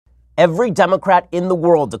Every Democrat in the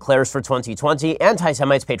world declares for 2020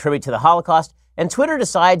 anti-Semites pay tribute to the Holocaust, and Twitter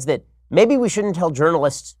decides that maybe we shouldn't tell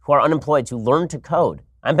journalists who are unemployed to learn to code.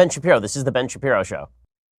 I'm Ben Shapiro. This is The Ben Shapiro Show.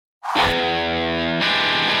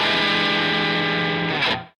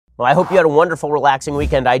 Well, I hope you had a wonderful, relaxing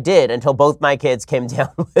weekend. I did, until both my kids came down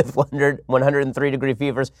with 103-degree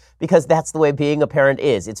fevers, because that's the way being a parent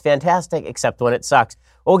is. It's fantastic, except when it sucks.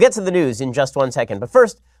 Well, we'll get to the news in just 1 second. But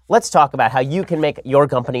first, let's talk about how you can make your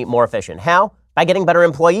company more efficient. How? By getting better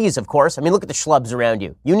employees, of course. I mean, look at the schlubs around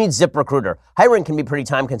you. You need ZipRecruiter. Hiring can be pretty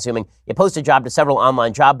time-consuming. You post a job to several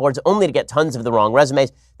online job boards only to get tons of the wrong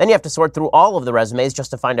resumes. Then you have to sort through all of the resumes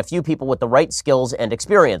just to find a few people with the right skills and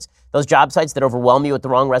experience. Those job sites that overwhelm you with the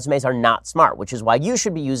wrong resumes are not smart, which is why you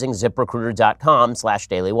should be using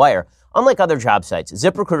ZipRecruiter.com/dailywire. Unlike other job sites,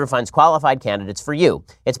 ZipRecruiter finds qualified candidates for you.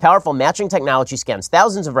 Its powerful matching technology scans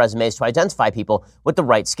thousands of resumes to identify people with the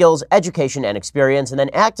right skills, education, and experience, and then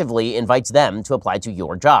actively invites them to apply to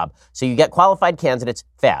your job. So you get qualified candidates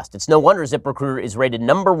fast. It's no wonder ZipRecruiter is rated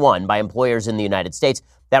 #1 by employers in the United States.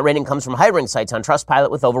 That rating comes from hiring sites on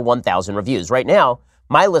Trustpilot with over 1,000 reviews. Right now,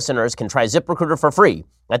 my listeners can try ZipRecruiter for free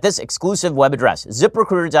at this exclusive web address,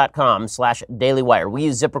 ZipRecruiter.com/dailywire. We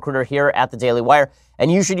use ZipRecruiter here at the Daily Wire, and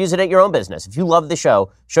you should use it at your own business. If you love the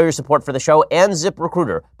show, show your support for the show and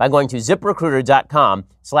ZipRecruiter by going to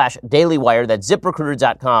ZipRecruiter.com/dailywire. That's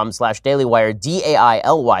ZipRecruiter.com/dailywire,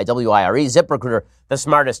 DAILYWIRE. ZipRecruiter, the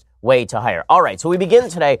smartest way to hire. All right, so we begin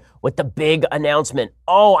today with the big announcement.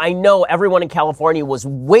 Oh, I know everyone in California was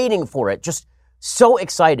waiting for it, just so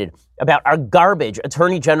excited about our garbage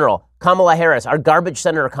Attorney General Kamala Harris, our garbage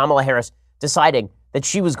Senator Kamala Harris, deciding that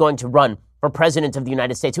she was going to run for President of the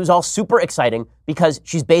United States. It was all super exciting because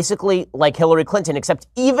she's basically like Hillary Clinton, except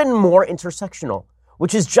even more intersectional,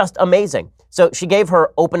 which is just amazing. So she gave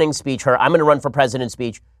her opening speech, her I'm going to run for president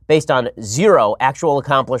speech, based on 0 actual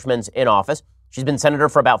accomplishments in office. She's been senator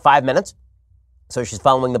for about 5 minutes, so she's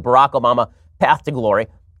following the Barack Obama path to glory.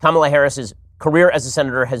 Kamala Harris's career as a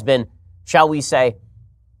senator has been, shall we say,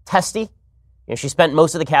 testy. She spent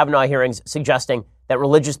most of the Kavanaugh hearings suggesting that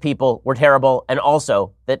religious people were terrible and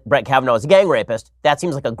also that Brett Kavanaugh is a gang rapist. That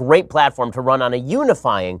seems like a great platform to run on a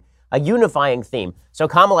unifying theme. So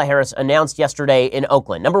Kamala Harris announced yesterday in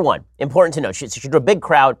Oakland. Number one, important to note, she drew a big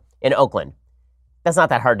crowd in Oakland. That's not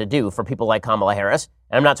that hard to do for people like Kamala Harris.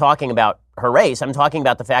 And I'm not talking about her race. I'm talking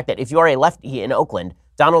about the fact that if you are a lefty in Oakland,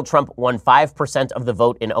 Donald Trump won 5% of the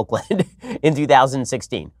vote in Oakland in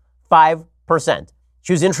 2016. 5%.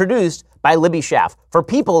 She was introduced by Libby Schaaf. For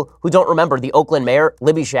people who don't remember the Oakland mayor,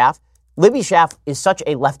 Libby Schaaf is such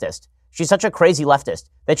a leftist. She's such a crazy leftist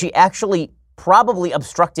that she actually probably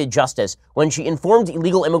obstructed justice when she informed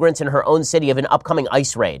illegal immigrants in her own city of an upcoming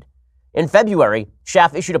ICE raid. In February,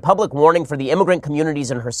 Schaaf issued a public warning for the immigrant communities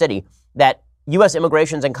in her city that U.S.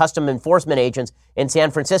 Immigrations and Customs Enforcement agents in San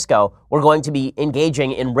Francisco were going to be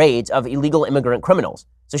engaging in raids of illegal immigrant criminals.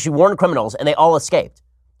 So she warned criminals, and they all escaped.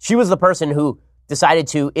 She was the person who decided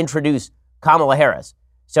to introduce Kamala Harris.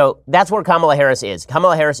 So that's where Kamala Harris is.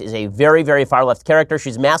 Kamala Harris is a very, very far left character.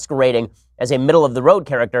 She's masquerading as a middle of the road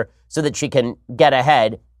character so that she can get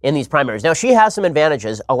ahead in these primaries. Now, she has some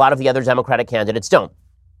advantages a lot of the other Democratic candidates don't.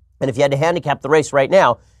 And if you had to handicap the race right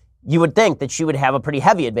now, you would think that she would have a pretty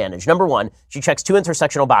heavy advantage. Number one, she checks 2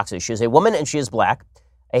 intersectional boxes. She is a woman and she is black.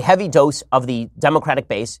 A heavy dose of the Democratic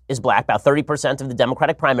base is black. About 30% of the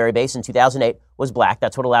Democratic primary base in 2008 was black.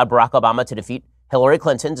 That's what allowed Barack Obama to defeat Hillary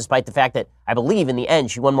Clinton, despite the fact that I believe in the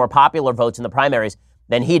end she won more popular votes in the primaries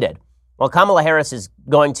than he did. Well, Kamala Harris is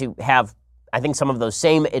going to have, I think, some of those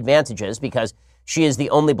same advantages because she is the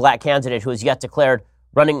only black candidate who has yet declared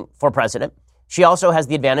running for president. She also has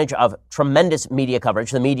the advantage of tremendous media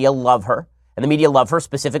coverage. The media love her. And the media love her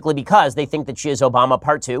specifically because they think that she is Obama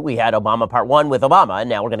Part 2. We had Obama Part 1 with Obama, and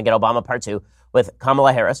now we're going to get Obama Part 2 with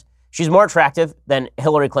Kamala Harris. She's more attractive than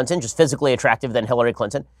Hillary Clinton, just physically attractive than Hillary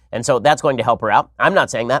Clinton. And so that's going to help her out. I'm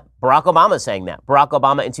not saying that. Barack Obama is saying that. Barack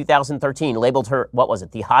Obama in 2013 labeled her,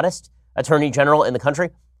 the hottest attorney general in the country.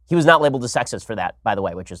 He was not labeled as sexist for that, by the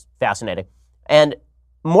way, which is fascinating. And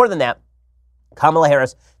more than that, Kamala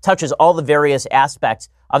Harris touches all the various aspects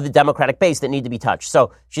of the Democratic base that need to be touched.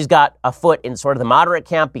 So she's got a foot in sort of the moderate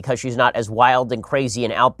camp because she's not as wild and crazy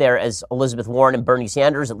and out there as Elizabeth Warren and Bernie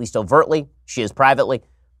Sanders, at least overtly. She is privately.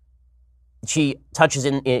 She touches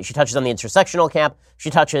on the intersectional camp. She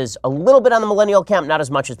touches a little bit on the millennial camp, not as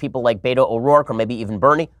much as people like Beto O'Rourke or maybe even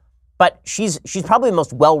Bernie. But she's probably the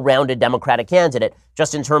most well-rounded Democratic candidate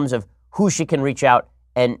just in terms of who she can reach out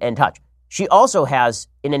and touch. she also has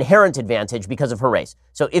an inherent advantage because of her race.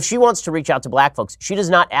 So if she wants to reach out to black folks, she does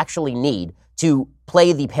not actually need to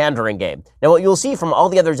play the pandering game. Now, what you'll see from all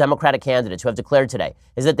the other Democratic candidates who have declared today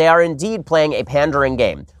is that they are indeed playing a pandering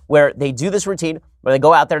game where they do this routine, where they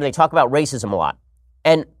go out there and they talk about racism a lot.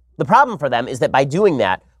 And the problem for them is that by doing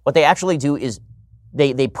that, what they actually do is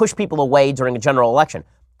they push people away during a general election.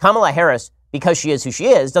 Kamala Harris, because she is who she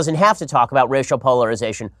is, doesn't have to talk about racial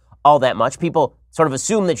polarization all that much. People sort of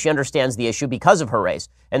assume that she understands the issue because of her race.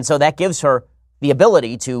 And so that gives her the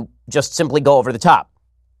ability to just simply go over the top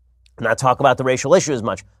and not talk about the racial issue as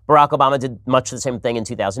much. Barack Obama did much the same thing in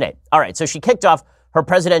 2008. All right, so she kicked off her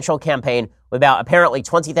presidential campaign with about apparently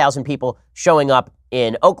 20,000 people showing up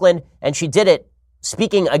in Oakland, and she did it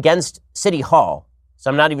speaking against City Hall.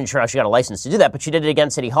 So I'm not even sure how she got a license to do that, but she did it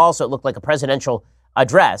against City Hall, so it looked like a presidential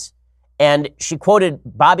address. And she quoted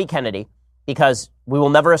Bobby Kennedy, because we will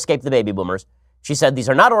never escape the baby boomers. She said, "These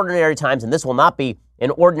are not ordinary times, and this will not be an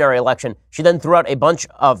ordinary election." She then threw out a bunch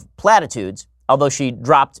of platitudes, although she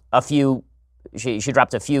dropped a few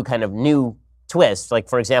kind of new twists. Like,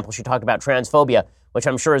 for example, she talked about transphobia, which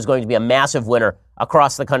I'm sure is going to be a massive winner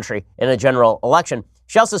across the country in a general election.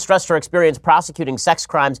 She also stressed her experience prosecuting sex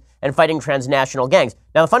crimes and fighting transnational gangs.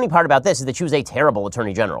 Now, the funny part about this is that she was a terrible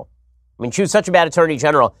attorney general. I mean, she was such a bad attorney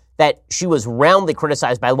general that she was roundly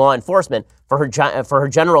criticized by law enforcement for her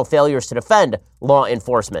general failures to defend law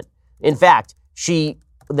enforcement. In fact,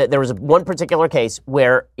 there was one particular case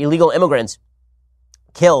where illegal immigrants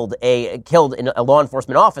killed a law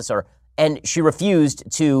enforcement officer, and she refused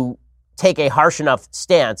to take a harsh enough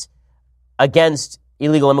stance against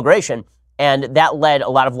illegal immigration, and that led a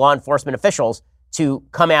lot of law enforcement officials to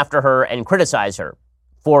come after her and criticize her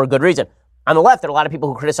for good reason. On the left, there are a lot of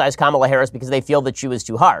people who criticize Kamala Harris because they feel that she was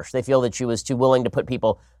too harsh. They feel that she was too willing to put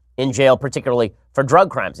people in jail, particularly for drug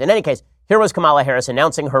crimes. In any case, here was Kamala Harris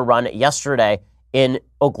announcing her run yesterday in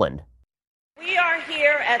Oakland. We are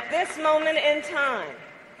here at this moment in time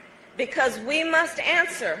because we must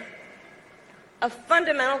answer a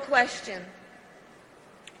fundamental question.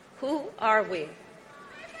 Who are we?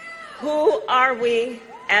 Who are we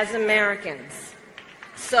as Americans?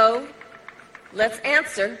 So, let's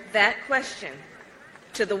answer that question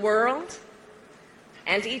to the world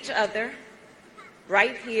and each other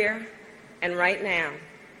right here and right now.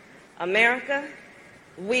 America,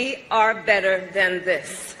 we are better than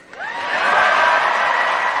this.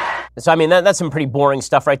 So, I mean, that's some pretty boring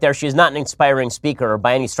stuff right there. She is not an inspiring speaker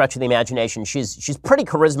by any stretch of the imagination. She's pretty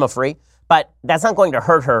charisma-free, but that's not going to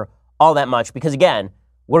hurt her all that much because, again,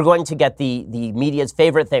 we're going to get the media's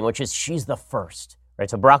favorite thing, which is she's the first. Right,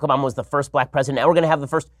 so Barack Obama was the first black president. Now we're going to have the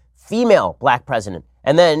first female black president.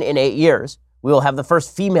 And then in 8 years, we will have the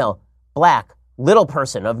first female black little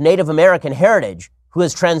person of Native American heritage who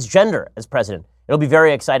is transgender as president. It'll be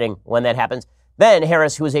very exciting when that happens. Then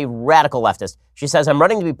Harris, who is a radical leftist, she says, "I'm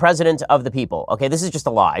running to be president of the people." Okay, this is just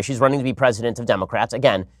a lie. She's running to be president of Democrats.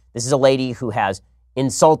 Again, this is a lady who has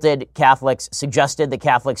insulted Catholics, suggested that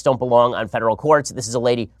Catholics don't belong on federal courts. This is a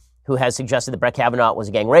lady who has suggested that Brett Kavanaugh was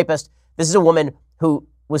a gang rapist. This is a woman who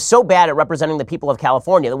was so bad at representing the people of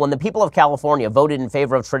California that when the people of California voted in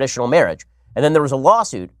favor of traditional marriage, and then there was a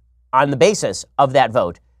lawsuit on the basis of that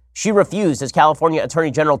vote, she refused as California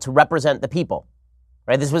Attorney General to represent the people.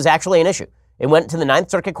 Right? This was actually an issue. It went to the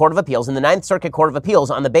Ninth Circuit Court of Appeals, and the Ninth Circuit Court of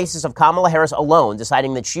Appeals, on the basis of Kamala Harris alone,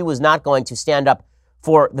 deciding that she was not going to stand up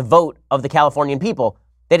for the vote of the Californian people,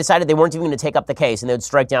 they decided they weren't even going to take up the case and they would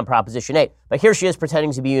strike down Proposition 8. But here she is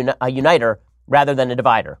pretending to be a uniter rather than a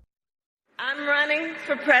divider. I'm running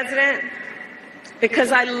for president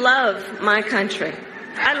because I love my country.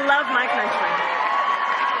 I love my country.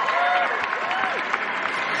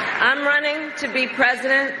 I'm running to be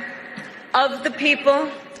president of the people,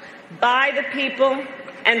 by the people,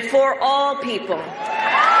 and for all people.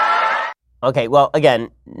 Okay, well, again,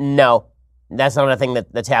 no, that's not a thing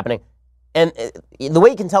that's happening. And the way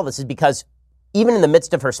you can tell this is because even in the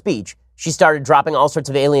midst of her speech, she started dropping all sorts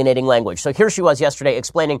of alienating language. So here she was yesterday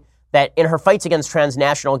explaining that in her fights against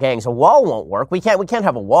transnational gangs, a wall won't work. We can't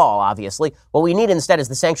have a wall, obviously. What we need instead is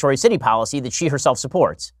the sanctuary city policy that she herself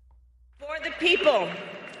supports. For the people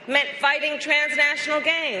meant fighting transnational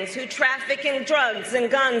gangs who traffic in drugs and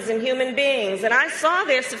guns and human beings. And I saw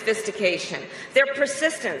their sophistication, their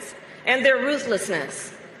persistence, and their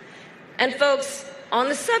ruthlessness. And folks, on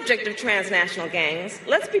the subject of transnational gangs,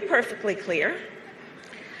 let's be perfectly clear.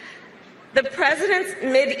 The president's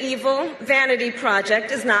medieval vanity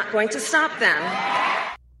project is not going to stop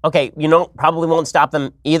them. Okay, probably won't stop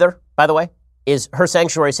them either, by the way, is her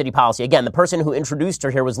sanctuary city policy. Again, the person who introduced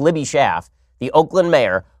her here was Libby Schaaf, the Oakland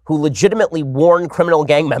mayor, who legitimately warned criminal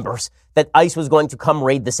gang members that ICE was going to come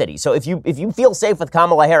raid the city. So if you feel safe with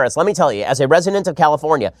Kamala Harris, let me tell you, as a resident of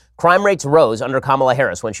California, crime rates rose under Kamala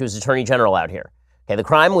Harris when she was Attorney General out here. Okay, the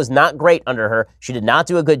crime was not great under her. She did not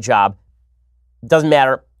do a good job. Doesn't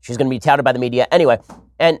matter. She's going to be touted by the media. Anyway,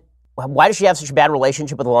 and why does she have such a bad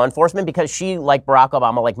relationship with law enforcement? Because she, like Barack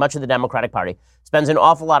Obama, like much of the Democratic Party, spends an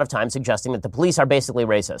awful lot of time suggesting that the police are basically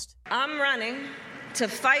racist. I'm running to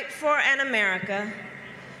fight for an America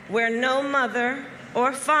where no mother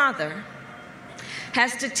or father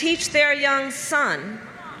has to teach their young son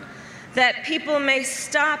that people may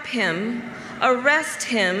stop him, arrest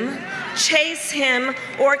him, chase him,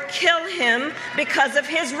 or kill him because of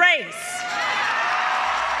his race.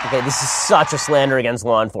 Okay, this is such a slander against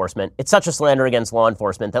law enforcement. It's such a slander against law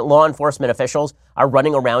enforcement that law enforcement officials are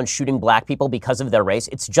running around shooting black people because of their race.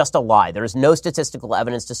 It's just a lie. There is no statistical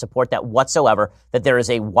evidence to support that whatsoever, that there is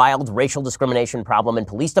a wild racial discrimination problem in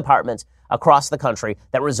police departments across the country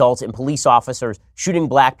that results in police officers shooting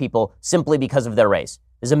black people simply because of their race.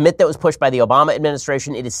 There's a myth that was pushed by the Obama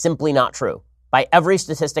administration. It is simply not true. By every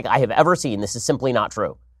statistic I have ever seen, this is simply not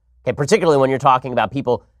true. Okay, particularly when you're talking about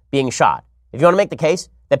people being shot. If you want to make the case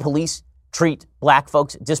that police treat black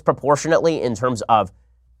folks disproportionately in terms of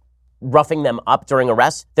roughing them up during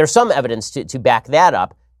arrests, there's some evidence to back that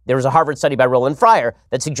up. There was a Harvard study by Roland Fryer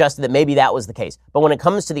that suggested that maybe that was the case. But when it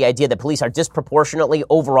comes to the idea that police are disproportionately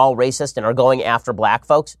overall racist and are going after black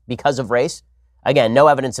folks because of race, again, no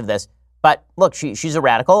evidence of this. But look, she's a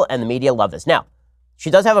radical, and the media love this. Now, she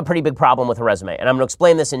does have a pretty big problem with her resume, and I'm going to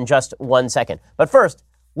explain this in just 1 second. But first,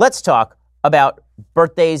 let's talk about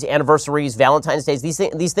birthdays, anniversaries, Valentine's Days.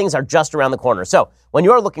 These things are just around the corner. So when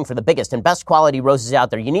you're looking for the biggest and best quality roses out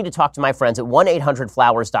there, you need to talk to my friends at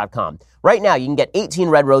 1-800-Flowers.com. Right now, you can get 18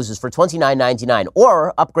 red roses for $29.99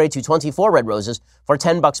 or upgrade to 24 red roses for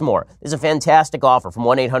 $10 more. This is a fantastic offer from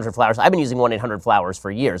 1-800-Flowers. I've been using 1-800-Flowers for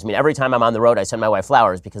years. I mean, every time I'm on the road, I send my wife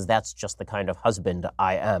flowers because that's just the kind of husband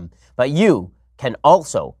I am. But you can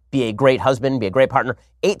also be a great husband, be a great partner.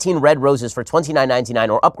 18 red roses for $29.99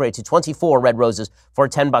 or upgrade to 24 red roses for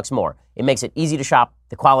 $10 more. It makes it easy to shop.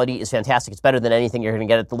 The quality is fantastic. It's better than anything you're going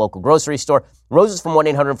to get at the local grocery store. Roses from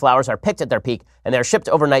 1-800-Flowers are picked at their peak, and they're shipped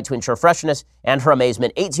overnight to ensure freshness. And her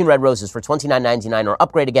amazement, 18 red roses for $29.99 or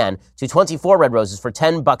upgrade again to 24 red roses for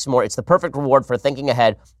 $10 more. It's the perfect reward for thinking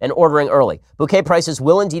ahead and ordering early. Bouquet prices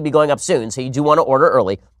will indeed be going up soon, so you do want to order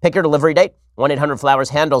early. Pick your delivery date. 1-800-Flowers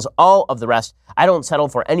handles all of the rest. I don't settle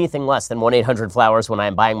for anything less than 1-800-Flowers when I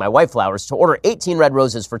am buying my wife flowers. To order 18 red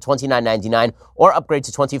roses for $29.99 or upgrade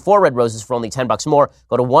to 24 red roses for only $10 more,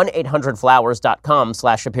 go to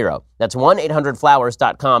 1-800-Flowers.com/Shapiro. That's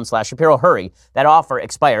 1-800-Flowers.com/Shapiro. Hurry. That offer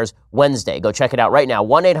expires Wednesday. Go check it out right now.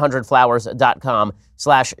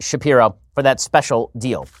 1-800-Flowers.com/Shapiro for that special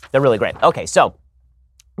deal. They're really great. Okay, so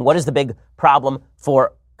what is the big problem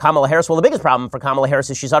for Kamala Harris? Well, the biggest problem for Kamala Harris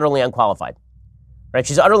is she's utterly unqualified. Right?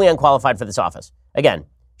 She's utterly unqualified for this office. Again,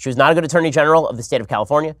 she was not a good attorney general of the state of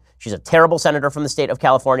California. She's a terrible senator from the state of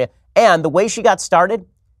California. And the way she got started,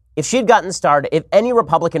 if any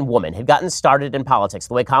Republican woman had gotten started in politics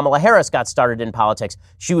the way Kamala Harris got started in politics,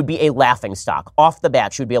 she would be a laughingstock. Off the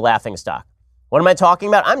bat, she would be a laughingstock. What am I talking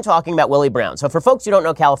about? I'm talking about Willie Brown. So for folks who don't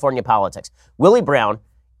know California politics, Willie Brown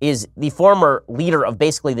is the former leader of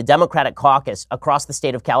basically the Democratic caucus across the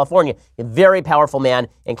state of California, a very powerful man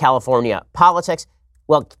in California politics.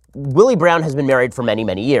 Well, Willie Brown has been married for many,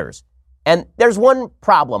 many years. And there's one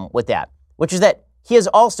problem with that, which is that he has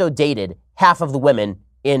also dated half of the women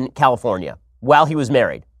in California while he was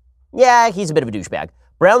married. Yeah, he's a bit of a douchebag.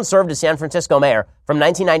 Brown served as San Francisco mayor from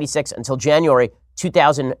 1996 until January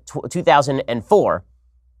 2004.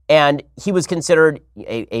 And he was considered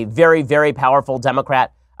a very, very powerful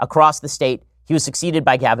Democrat across the state. He was succeeded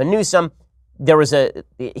by Gavin Newsom.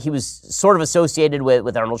 He was sort of associated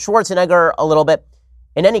with Arnold Schwarzenegger a little bit.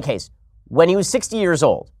 In any case, when he was 60 years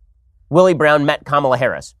old, Willie Brown met Kamala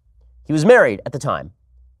Harris. He was married at the time.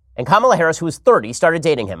 And Kamala Harris, who was 30, started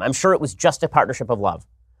dating him. I'm sure it was just a partnership of love.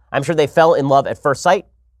 I'm sure they fell in love at first sight.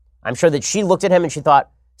 I'm sure that she looked at him and she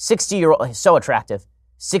thought, 60-year-old, so attractive,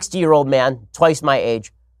 60-year-old man, twice my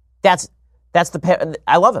age. I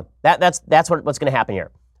love him. That's what's going to happen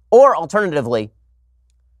here. Or alternatively,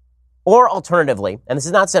 and this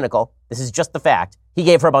is not cynical, this is just the fact, he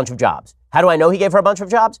gave her a bunch of jobs. How do I know he gave her a bunch of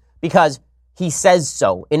jobs? Because he says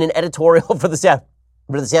so in an editorial for the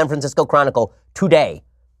San Francisco Chronicle today.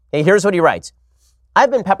 Okay, here's what he writes.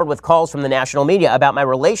 I've been peppered with calls from the national media about my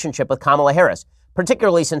relationship with Kamala Harris,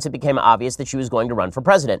 particularly since it became obvious that she was going to run for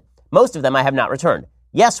president. Most of them I have not returned.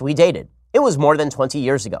 Yes, we dated. It was more than 20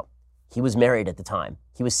 years ago. He was married at the time.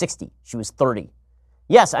 He was 60. She was 30.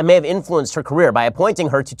 Yes, I may have influenced her career by appointing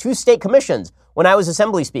her to 2 state commissions when I was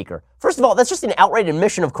Assembly Speaker. First of all, that's just an outright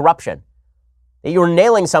admission of corruption. That you were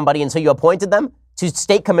nailing somebody and so you appointed them to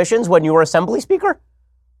state commissions when you were Assembly Speaker?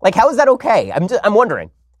 Like, how is that okay? I'm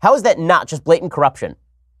wondering. How is that not just blatant corruption?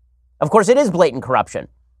 Of course, it is blatant corruption.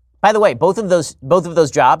 By the way, both of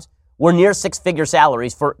those jobs were near 6-figure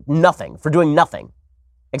salaries for nothing, for doing nothing,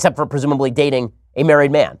 except for presumably dating a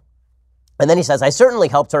married man. And then he says, I certainly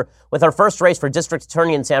helped her with her first race for district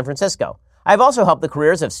attorney in San Francisco. I've also helped the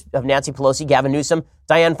careers of Nancy Pelosi, Gavin Newsom,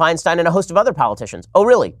 Dianne Feinstein, and a host of other politicians. Oh,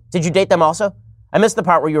 really? Did you date them also? I missed the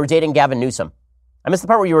part where you were dating Gavin Newsom. I missed the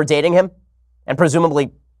part where you were dating him and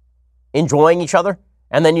presumably enjoying each other.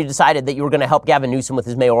 And then you decided that you were going to help Gavin Newsom with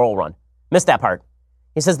his mayoral run. Missed that part.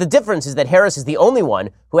 He says, the difference is that Harris is the only one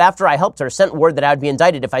who, after I helped her, sent word that I would be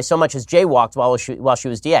indicted if I so much as jaywalked while she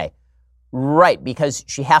was DA. Right, because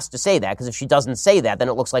she has to say that, because if she doesn't say that, then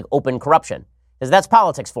it looks like open corruption. Because that's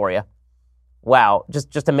politics for you. Wow,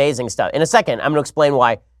 just amazing stuff. In a second, I'm going to explain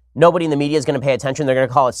why nobody in the media is going to pay attention. They're going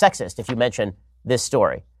to call it sexist if you mention this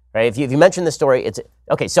story. Right? If you mention this story, it's...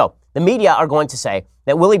 Okay, so the media are going to say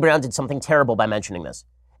that Willie Brown did something terrible by mentioning this.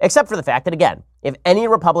 Except for the fact that, again, if any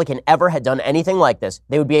Republican ever had done anything like this,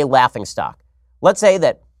 they would be a laughingstock. Let's say,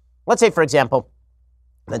 for example,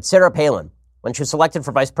 that Sarah Palin, when she was selected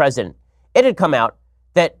for vice president, it had come out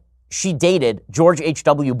that she dated George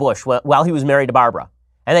H.W. Bush while he was married to Barbara,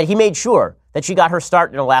 and that he made sure that she got her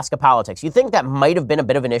start in Alaska politics. You think that might have been a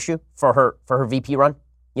bit of an issue for her VP run?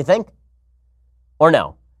 You think? Or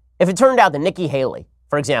no? If it turned out that Nikki Haley,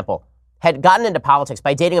 for example, had gotten into politics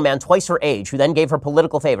by dating a man twice her age who then gave her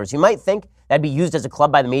political favors, you might think that'd be used as a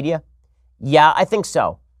club by the media? Yeah, I think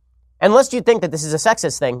so. Unless you think that this is a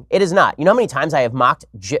sexist thing, it is not. You know how many times I have mocked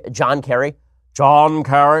John Kerry? John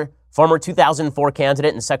Kerry, former 2004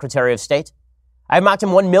 candidate and Secretary of State. I've mocked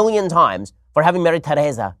him 1 million times for having married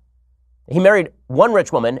Teresa. He married one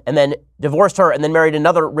rich woman and then divorced her and then married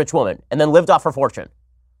another rich woman and then lived off her fortune.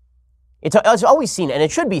 It's always seen, and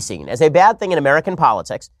it should be seen, as a bad thing in American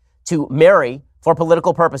politics to marry for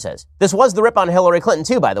political purposes. This was the rip on Hillary Clinton,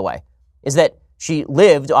 too, by the way, is that she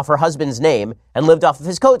lived off her husband's name and lived off of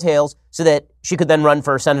his coattails so that she could then run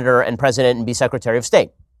for senator and president and be Secretary of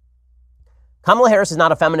State. Kamala Harris is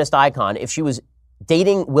not a feminist icon if she was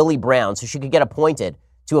dating Willie Brown so she could get appointed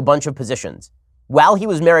to a bunch of positions while he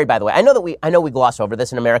was married, by the way. I know we gloss over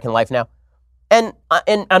this in American life now. And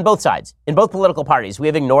on both sides, in both political parties, we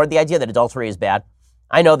have ignored the idea that adultery is bad.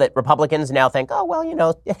 I know that Republicans now think, oh,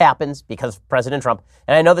 well, it happens because of President Trump.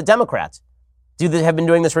 And I know that Democrats have been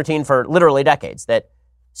doing this routine for literally decades, that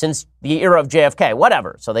since the era of JFK,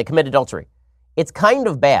 whatever. So they commit adultery. It's kind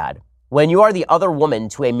of bad when you are the other woman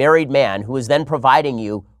to a married man who is then providing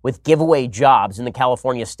you with giveaway jobs in the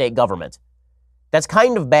California state government. That's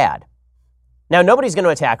kind of bad. Now, nobody's going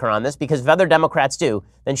to attack her on this because if other Democrats do,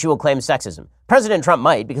 then she will claim sexism. President Trump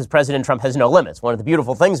might, because President Trump has no limits. One of the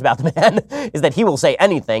beautiful things about the man is that he will say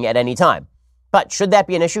anything at any time. But should that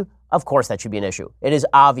be an issue? Of course that should be an issue. It is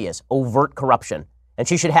obvious, overt corruption. And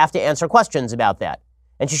she should have to answer questions about that.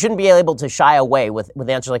 And she shouldn't be able to shy away with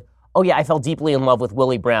answers like, oh yeah, I fell deeply in love with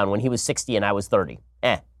Willie Brown when he was 60 and I was 30.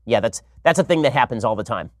 Yeah, that's a thing that happens all the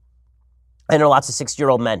time. I know lots of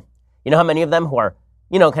 60-year-old men. You know how many of them who are,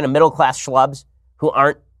 kind of middle-class schlubs who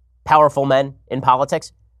aren't powerful men in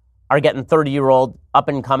politics are getting 30-year-old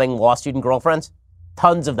up-and-coming law student girlfriends?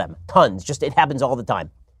 Tons of them. Tons. Just it happens all the time.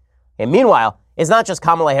 And meanwhile, it's not just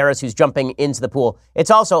Kamala Harris who's jumping into the pool. It's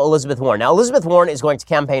also Elizabeth Warren. Now, Elizabeth Warren is going to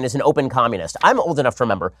campaign as an open communist. I'm old enough to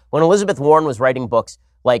remember when Elizabeth Warren was writing books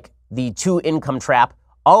like The Two-Income Trap,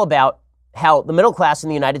 all about how the middle class in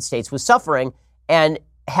the United States was suffering and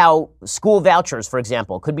how school vouchers, for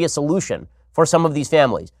example, could be a solution for some of these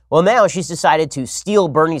families. Well, now she's decided to steal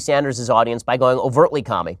Bernie Sanders' audience by going overtly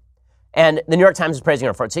commie. And the New York Times is praising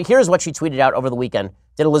her for it. So here's what she tweeted out over the weekend,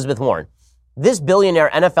 did Elizabeth Warren. This billionaire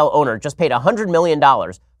NFL owner just paid $100 million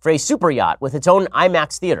for a super yacht with its own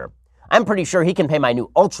IMAX theater. I'm pretty sure he can pay my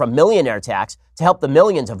new ultra-millionaire tax to help the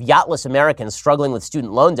millions of yachtless Americans struggling with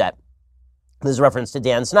student loan debt. This is a reference to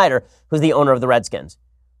Dan Snyder, who's the owner of the Redskins.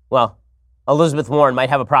 Well, Elizabeth Warren might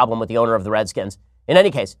have a problem with the owner of the Redskins. In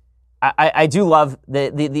any case, I do love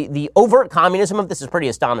the overt communism of this is pretty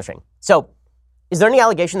astonishing. So, is there any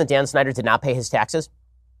allegation that Dan Snyder did not pay his taxes?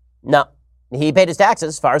 No. He paid his taxes,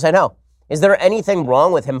 as far as I know. Is there anything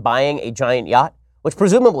wrong with him buying a giant yacht, which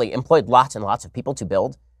presumably employed lots and lots of people to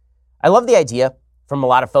build? I love the idea from a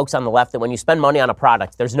lot of folks on the left that when you spend money on a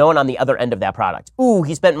product, there's no one on the other end of that product. Ooh,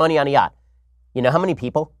 he spent money on a yacht. You know how many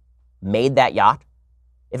people made that yacht?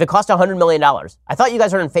 If it cost $100 million, I thought you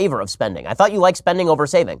guys are in favor of spending. I thought you like spending over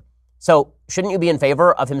saving. So shouldn't you be in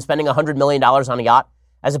favor of him spending $100 million on a yacht?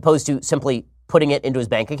 as opposed to simply putting it into his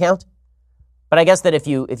bank account. But I guess that if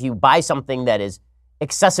you buy something that is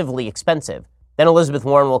excessively expensive, then Elizabeth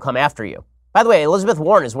Warren will come after you. By the way, Elizabeth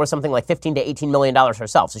Warren is worth something like $15 to $18 million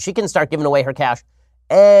herself, so she can start giving away her cash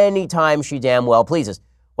anytime she damn well pleases.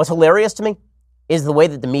 What's hilarious to me is the way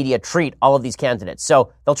that the media treat all of these candidates.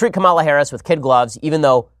 So they'll treat Kamala Harris with kid gloves, even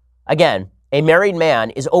though, again, a married man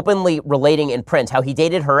is openly relating in print how he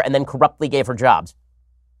dated her and then corruptly gave her jobs.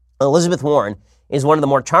 Elizabeth Warren is one of the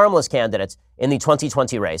more charmless candidates in the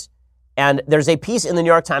 2020 race. And there's a piece in the New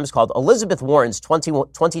York Times called Elizabeth Warren's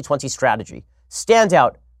 2020 Strategy. Stand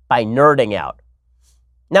out by nerding out.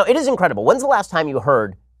 Now, it is incredible. When's the last time you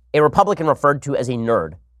heard a Republican referred to as a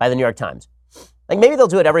nerd by the New York Times? Like, maybe they'll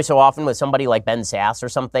do it every so often with somebody like Ben Sass or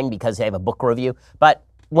something because they have a book review. But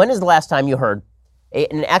when is the last time you heard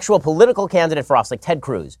an actual political candidate for office like Ted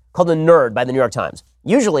Cruz called a nerd by the New York Times?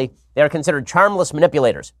 Usually, they are considered charmless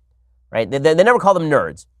manipulators, right? They never call them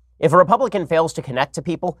nerds. If a Republican fails to connect to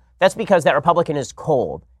people, that's because that Republican is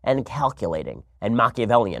cold and calculating and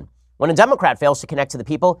Machiavellian. When a Democrat fails to connect to the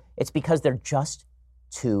people, it's because they're just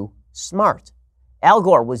too smart. Al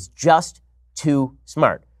Gore was just too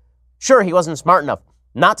smart. Sure, he wasn't smart enough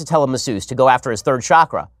not to tell a masseuse to go after his third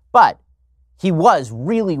chakra, but he was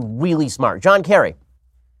really, really smart. John Kerry,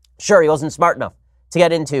 sure, he wasn't smart enough to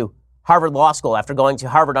get into Harvard Law School after going to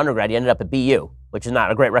Harvard undergrad. He ended up at BU, which is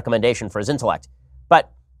not a great recommendation for his intellect.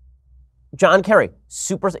 But John Kerry,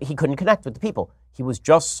 he couldn't connect with the people. He was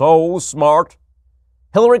just so smart.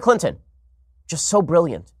 Hillary Clinton, just so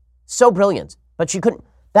brilliant, but she couldn't.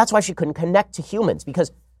 That's why she couldn't connect to humans,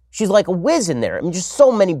 because she's like a whiz in there. I mean, just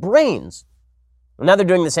so many brains. And now they're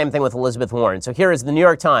doing the same thing with Elizabeth Warren. So here is the New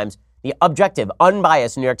York Times, the objective,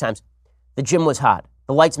 unbiased New York Times. The gym was hot.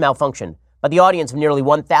 The lights malfunctioned. But the audience of nearly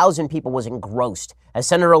 1,000 people was engrossed as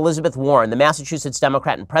Senator Elizabeth Warren, the Massachusetts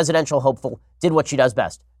Democrat and presidential hopeful, did what she does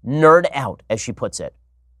best, nerd out, as she puts it.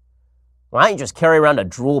 Why don't you just carry around a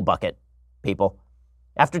drool bucket, people?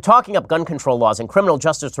 After talking up gun control laws and criminal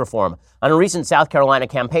justice reform on a recent South Carolina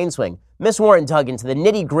campaign swing, Ms. Warren dug into the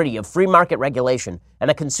nitty-gritty of free market regulation and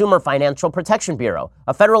the Consumer Financial Protection Bureau,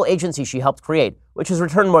 a federal agency she helped create, which has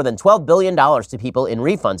returned more than $12 billion to people in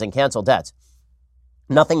refunds and canceled debts.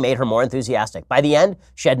 Nothing made her more enthusiastic. By the end,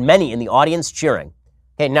 she had many in the audience cheering.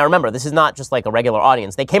 Okay, now remember, this is not just like a regular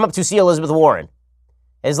audience. They came up to see Elizabeth Warren.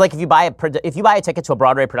 It's like if you buy a ticket to a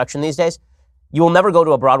Broadway production these days, you will never go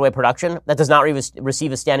to a Broadway production that does not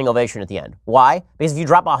receive a standing ovation at the end. Why? Because if you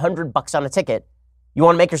drop $100 on a ticket, you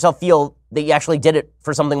want to make yourself feel that you actually did it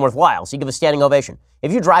for something worthwhile. So you give a standing ovation.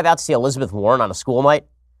 If you drive out to see Elizabeth Warren on a school night,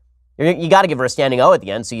 you got to give her a standing O at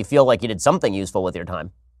the end so you feel like you did something useful with your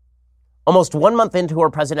time. Almost 1 month into her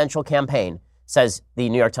presidential campaign, says the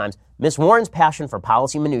New York Times, Ms. Warren's passion for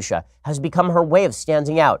policy minutia has become her way of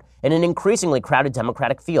standing out in an increasingly crowded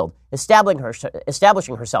Democratic field,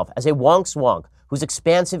 establishing herself as a wonk's wonk whose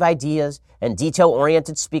expansive ideas and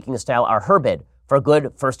detail-oriented speaking style are her bid for a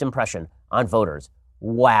good first impression on voters.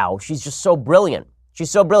 Wow, she's just so brilliant. She's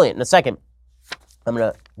so brilliant. In a second, I'm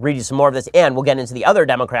going to read you some more of this, and we'll get into the other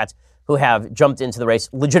Democrats who have jumped into the race,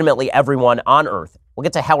 legitimately everyone on earth. We'll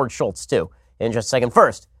get to Howard Schultz, too, in just a second.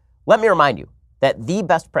 First, let me remind you that the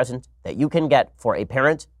best present that you can get for a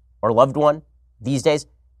parent or loved one these days,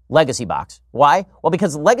 Legacy Box. Why? Well,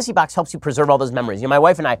 because Legacy Box helps you preserve all those memories. You know, my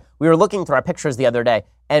wife and I, we were looking through our pictures the other day,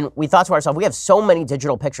 and we thought to ourselves, we have so many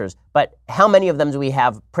digital pictures, but how many of them do we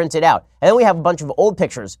have printed out? And then we have a bunch of old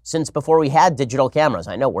pictures since before we had digital cameras.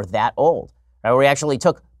 I know, we're that old. Right? We actually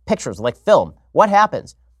took pictures like film. What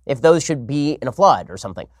happens if those should be in a flood or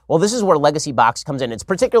something? Well, this is where Legacy Box comes in. It's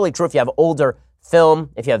particularly true if you have older film,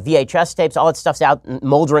 if you have VHS tapes, all that stuff's out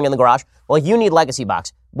moldering in the garage. Well, you need Legacy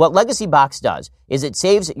Box. What Legacy Box does is it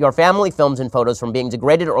saves your family films and photos from being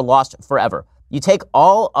degraded or lost forever. You take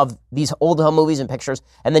all of these old home movies and pictures,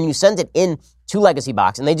 and then you send it in to Legacy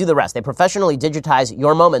Box, and they do the rest. They professionally digitize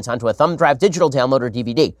your moments onto a thumb drive, digital download, or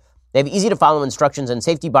DVD. They have easy-to-follow instructions and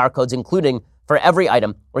safety barcodes, including for every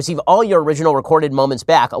item. Receive all your original recorded moments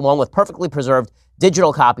back, along with perfectly preserved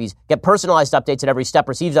digital copies. Get personalized updates at every step.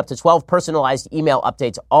 Receives up to 12 personalized email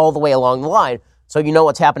updates all the way along the line, so you know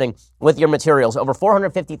what's happening with your materials. Over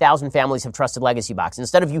 450,000 families have trusted Legacy Box.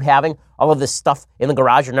 Instead of you having all of this stuff in the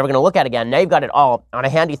garage you're never going to look at again, now you've got it all on a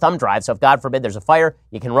handy thumb drive, so if God forbid there's a fire,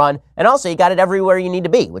 you can run. And also, you got it everywhere you need to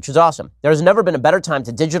be, which is awesome. There's never been a better time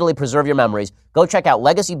to digitally preserve your memories. Go check out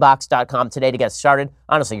legacybox.com today to get started.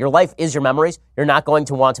 Honestly, your life is your memories. You're not going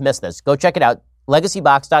to want to miss this. Go check it out,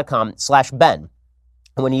 legacybox.com/Ben.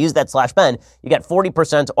 And when you use that /Ben, you get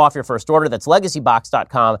 40% off your first order. That's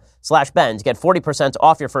legacybox.com/Ben to get 40%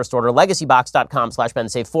 off your first order. Legacybox.com/Ben.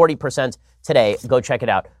 Save 40% today. Go check it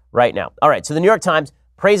out right now. All right, so the New York Times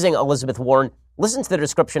praising Elizabeth Warren. Listen to the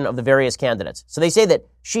description of the various candidates. So they say that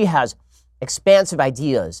she has expansive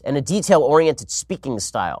ideas and a detail-oriented speaking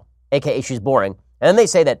style, aka she's boring. And then they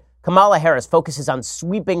say that Kamala Harris focuses on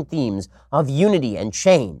sweeping themes of unity and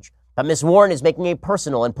change. But Ms. Warren is making a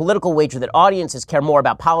personal and political wager that audiences care more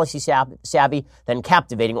about policy savvy than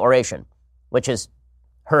captivating oration, which is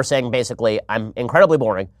her saying basically, I'm incredibly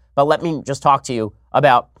boring, but let me just talk to you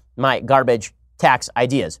about my garbage tax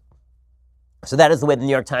ideas. So that is the way the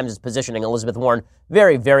New York Times is positioning Elizabeth Warren.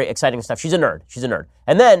 Very, very exciting stuff. She's a nerd. She's a nerd.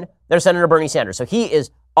 And then there's Senator Bernie Sanders. So he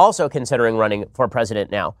is also considering running for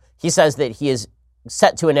president now. He says that he is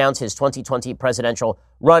set to announce his 2020 presidential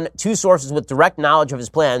run. Two sources with direct knowledge of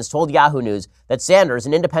his plans told Yahoo News that Sanders,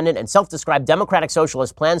 an independent and self-described democratic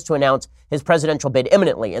socialist, plans to announce his presidential bid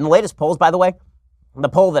imminently. In the latest polls, by the way,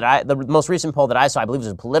 the most recent poll that I saw, I believe,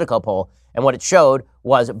 was a Politico poll, and what it showed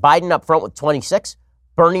was Biden up front with 26,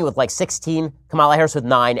 Bernie with like 16, Kamala Harris with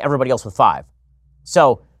 9, everybody else with 5.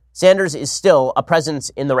 So Sanders is still a presence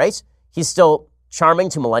in the race. He's still charming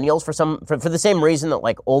to millennials for the same reason that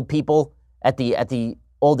like old people at the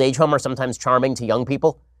old age home are sometimes charming to young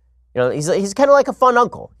people. You know, he's kind of like a fun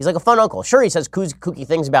uncle. He's like a fun uncle. Sure, he says kooky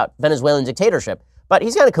things about Venezuelan dictatorship, but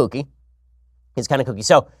he's kind of kooky.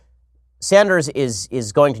 So Sanders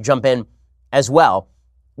is going to jump in as well.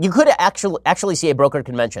 You could actually see a brokered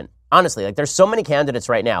convention. Honestly, like there's so many candidates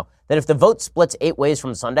right now that if the vote splits 8 ways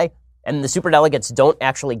from Sunday and the superdelegates don't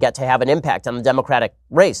actually get to have an impact on the Democratic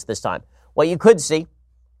race this time, what you could see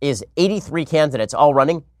is 83 candidates all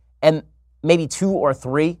running and maybe 2 or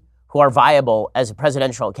 3 who are viable as a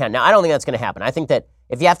presidential candidate. Now, I don't think that's going to happen. I think that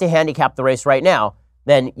if you have to handicap the race right now,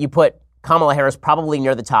 then you put Kamala Harris probably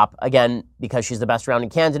near the top, again, because she's the best rounding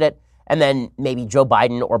candidate, and then maybe Joe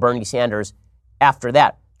Biden or Bernie Sanders after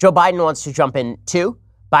that. Joe Biden wants to jump in too.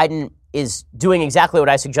 Biden is doing exactly what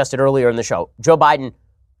I suggested earlier in the show. Joe Biden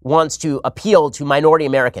wants to appeal to minority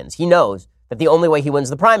Americans. He knows that the only way he wins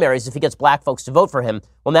the primaries is if he gets black folks to vote for him.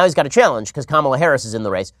 Well, now he's got a challenge because Kamala Harris is in the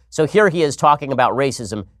race. So here he is talking about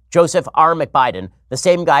racism. Joseph R. McBiden, the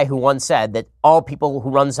same guy who once said that all people who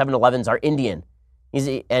run 7-Elevens are Indian,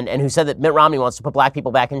 and who said that Mitt Romney wants to put black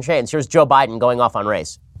people back in chains. Here's Joe Biden going off on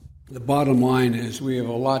race. The bottom line is we have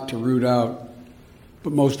a lot to root out,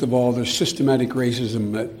 but most of all, there's systematic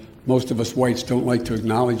racism that most of us whites don't like to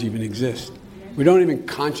acknowledge even exists. We don't even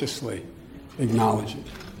consciously acknowledge it.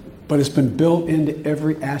 But it's been built into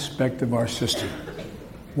every aspect of our system.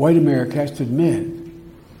 White America has to admit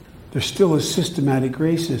there still is systematic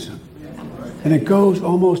racism. And it goes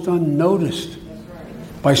almost unnoticed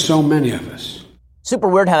by so many of us. Super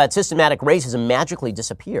weird how that systematic racism magically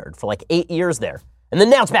disappeared for like 8 years there. And then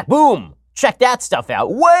now it's back. Boom! Check that stuff out.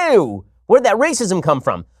 Whoa! Where'd that racism come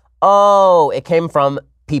from? Oh, it came from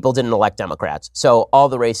people didn't elect Democrats. So all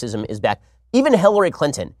the racism is back. Even Hillary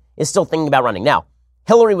Clinton is still thinking about running. Now,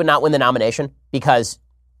 Hillary would not win the nomination because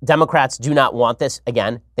Democrats do not want this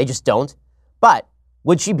again. They just don't. But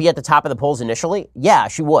would she be at the top of the polls initially? Yeah,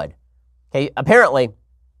 she would. Okay, apparently,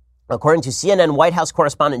 according to CNN White House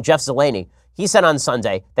correspondent Jeff Zeleny, he said on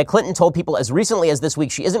Sunday that Clinton told people as recently as this week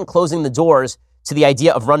she isn't closing the doors to the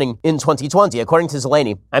idea of running in 2020. According to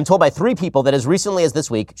Zeleny, I'm told by 3 people that as recently as this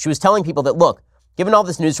week, she was telling people that, look, given all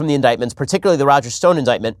this news from the indictments, particularly the Roger Stone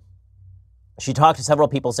indictment, she talked to several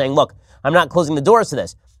people saying, look, I'm not closing the doors to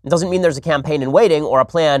this. It doesn't mean there's a campaign in waiting or a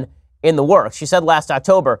plan in the works. She said last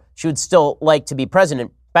October she would still like to be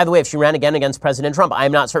president. By the way, if she ran again against President Trump, I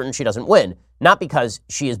am not certain she doesn't win. Not because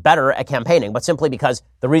she is better at campaigning, but simply because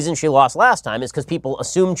the reason she lost last time is because people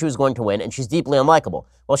assumed she was going to win and she's deeply unlikable.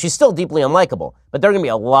 Well, she's still deeply unlikable, but there are going to be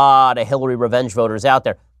a lot of Hillary revenge voters out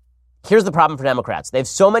there. Here's the problem for Democrats. They have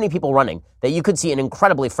so many people running that you could see an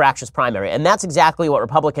incredibly fractious primary. And that's exactly what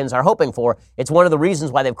Republicans are hoping for. It's one of the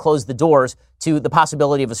reasons why they've closed the doors to the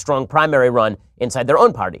possibility of a strong primary run inside their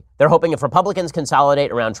own party. They're hoping if Republicans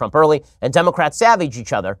consolidate around Trump early and Democrats savage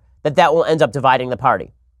each other, that will end up dividing the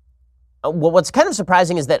party. Well, what's kind of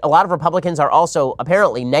surprising is that a lot of Republicans are also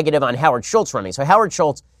apparently negative on Howard Schultz running. So Howard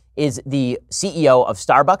Schultz is the CEO of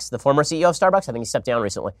Starbucks, the former CEO of Starbucks. I think he stepped down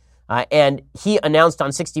recently. And he announced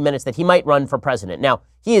on 60 Minutes that he might run for president. Now,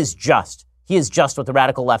 he is just what the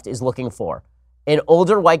radical left is looking for. An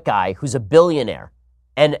older white guy who's a billionaire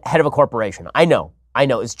and head of a corporation. I know.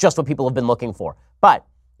 It's just what people have been looking for. But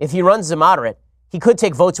if he runs as a moderate, he could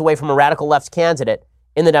take votes away from a radical left candidate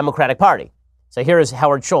in the Democratic Party. So here is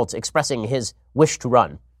Howard Schultz expressing his wish to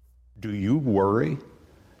run. Do you worry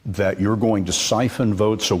that you're going to siphon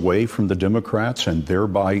votes away from the Democrats and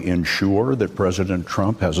thereby ensure that President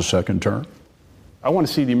Trump has a second term? I want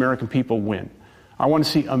to see the American people win. I want to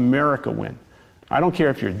see America win. I don't care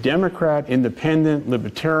if you're Democrat, Independent,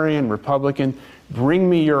 Libertarian, Republican. Bring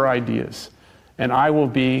me your ideas, and I will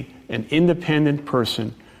be an independent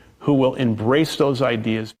person who will embrace those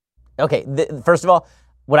ideas. Okay, first of all,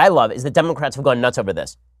 what I love is that Democrats have gone nuts over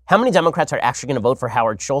this. How many Democrats are actually going to vote for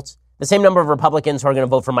Howard Schultz? The same number of Republicans who are going to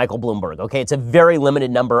vote for Michael Bloomberg. Okay, it's a very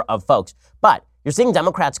limited number of folks. But you're seeing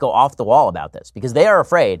Democrats go off the wall about this because they are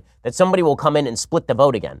afraid that somebody will come in and split the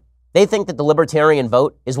vote again. They think that the libertarian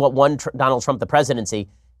vote is what won Donald Trump the presidency.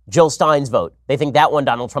 Jill Stein's vote. They think that won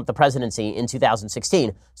Donald Trump the presidency in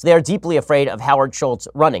 2016. So they are deeply afraid of Howard Schultz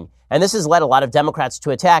running. And this has led a lot of Democrats to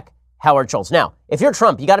attack Howard Schultz. Now, if you're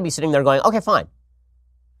Trump, you got to be sitting there going, okay, fine.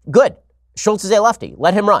 Good. Schultz is a lefty.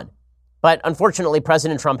 Let him run. But unfortunately,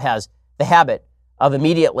 President Trump has the habit of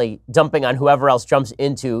immediately dumping on whoever else jumps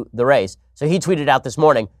into the race. So he tweeted out this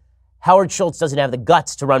morning, Howard Schultz doesn't have the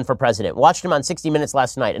guts to run for president. Watched him on 60 Minutes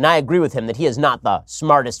last night, and I agree with him that he is not the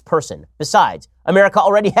smartest person. Besides, America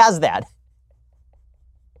already has that.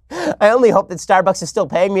 I only hope that Starbucks is still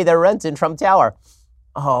paying me their rent in Trump Tower.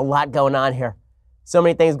 Oh, a lot going on here. So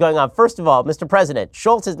many things going on. First of all, Mr. President,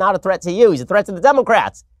 Schultz is not a threat to you. He's a threat to the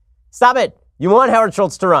Democrats. Stop it. You want Howard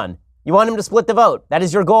Schultz to run. You want him to split the vote. That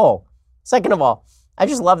is your goal. Second of all, I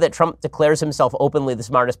just love that Trump declares himself openly the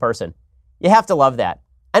smartest person. You have to love that.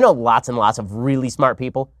 I know lots and lots of really smart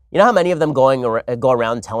people. You know how many of them go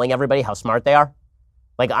around telling everybody how smart they are?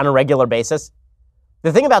 Like on a regular basis?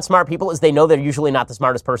 The thing about smart people is they know they're usually not the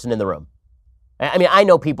smartest person in the room. I mean, I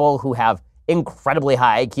know people who have incredibly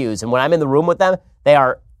high IQs, and when I'm in the room with them,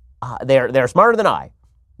 they're smarter than I.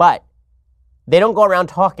 But they don't go around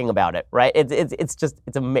talking about it, right?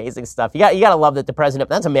 It's amazing stuff. You got to love that the president,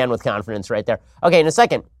 that's a man with confidence right there. Okay, in a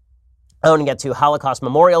second, I want to get to Holocaust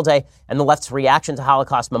Memorial Day and the left's reaction to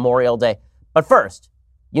Holocaust Memorial Day. But first,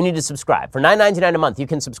 you need to subscribe. For $9.99 a month, you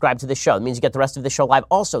can subscribe to this show. It means you get the rest of the show live.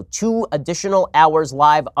 Also, 2 additional hours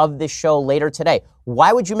live of this show later today.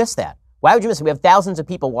 Why would you miss that? Why would you miss it? We have thousands of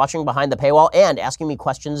people watching behind the paywall and asking me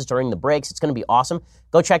questions during the breaks. It's going to be awesome.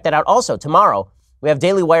 Go check that out. Also, tomorrow, we have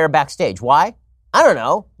Daily Wire Backstage. Why? I don't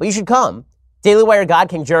know, but you should come. Daily Wire God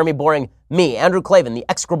King Jeremy Boring, me, Andrew Klavan, the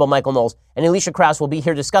execrable Michael Knowles, and Alicia Krause will be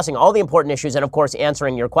here discussing all the important issues and, of course,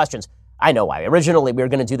 answering your questions. I know why. Originally, we were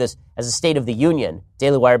going to do this as a State of the Union,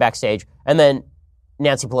 Daily Wire Backstage, and then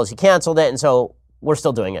Nancy Pelosi canceled it, and so we're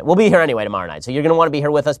still doing it. We'll be here anyway tomorrow night, so you're going to want to be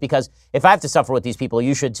here with us because if I have to suffer with these people,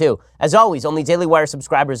 you should too. As always, only Daily Wire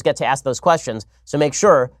subscribers get to ask those questions, so make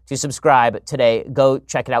sure to subscribe today. Go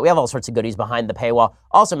check it out. We have all sorts of goodies behind the paywall.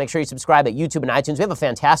 Also, make sure you subscribe at YouTube and iTunes. We have a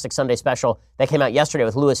fantastic Sunday special that came out yesterday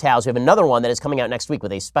with Lewis Howes. We have another one that is coming out next week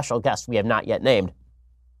with a special guest we have not yet named.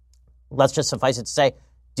 Let's just suffice it to say,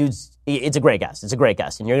 dude's, it's a great guest. It's a great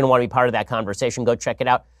guest, and you're going to want to be part of that conversation. Go check it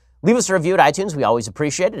out. Leave us a review at iTunes. We always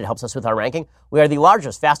appreciate it. It helps us with our ranking. We are the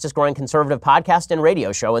largest, fastest-growing conservative podcast and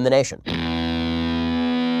radio show in the nation.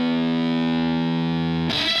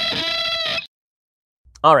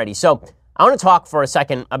 Alrighty, so I want to talk for a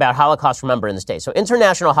second about Holocaust Remembrance Day. So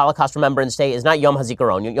International Holocaust Remembrance Day is not Yom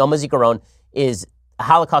HaZikaron. Yom HaZikaron is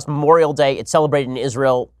Holocaust Memorial Day. It's celebrated in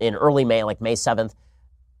Israel in early May, like May 7th.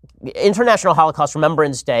 International Holocaust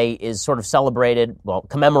Remembrance Day is sort of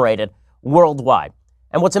commemorated worldwide.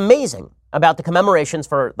 And what's amazing about the commemorations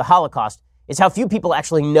for the Holocaust is how few people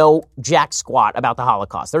actually know jack squat about the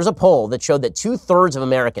Holocaust. There's a poll that showed that 2/3 of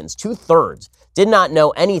Americans, 2/3, did not know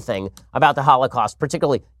anything about the Holocaust,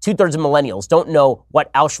 particularly 2/3 of millennials don't know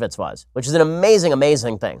what Auschwitz was, which is an amazing,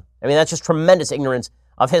 amazing thing. I mean, that's just tremendous ignorance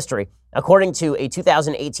of history. According to a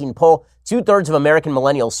 2018 poll, 2/3 of American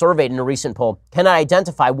millennials surveyed in a recent poll cannot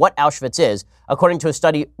identify what Auschwitz is, according to a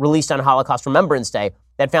study released on Holocaust Remembrance Day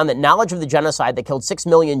that found that knowledge of the genocide that killed 6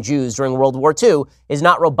 million Jews during World War II is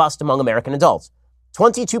not robust among American adults.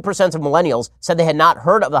 22% of millennials said they had not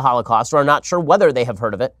heard of the Holocaust or are not sure whether they have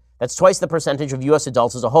heard of it. That's twice the percentage of U.S.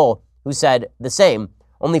 adults as a whole who said the same.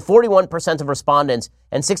 Only 41% of respondents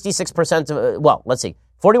and 66% of,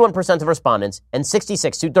 41% of respondents and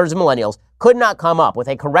 2/3 of millennials could not come up with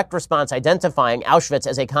a correct response identifying Auschwitz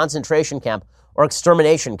as a concentration camp or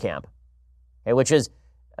extermination camp. Okay, which is,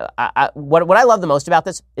 what I love the most about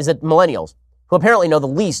this is that millennials, who apparently know the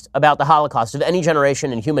least about the Holocaust of any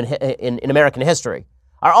generation in American history,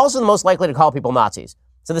 are also the most likely to call people Nazis.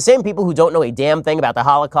 So the same people who don't know a damn thing about the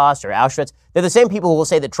Holocaust or Auschwitz, they're the same people who will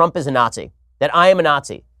say that Trump is a Nazi, that I am a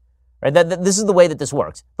Nazi. Right? That this is the way that this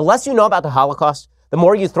works. The less you know about the Holocaust, the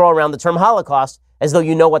more you throw around the term Holocaust as though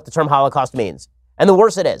you know what the term Holocaust means. And the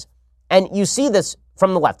worse it is. And you see this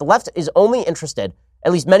from the left. The left is only interested,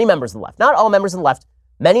 at least many members of the left, not all members of the left,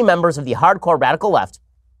 many members of the hardcore radical left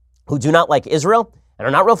who do not like Israel and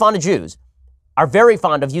are not real fond of Jews are very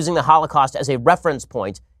fond of using the Holocaust as a reference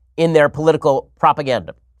point in their political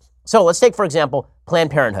propaganda. So let's take, for example,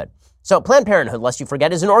 Planned Parenthood. So Planned Parenthood, lest you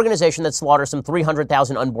forget, is an organization that slaughters some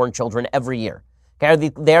 300,000 unborn children every year.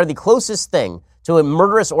 Okay, they are the closest thing to a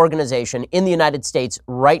murderous organization in the United States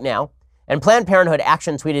right now. And Planned Parenthood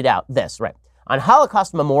Action tweeted out this, right? On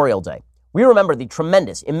Holocaust Memorial Day, we remember the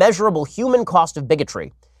tremendous, immeasurable human cost of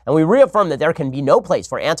bigotry, and we reaffirm that there can be no place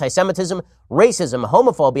for anti-Semitism, racism,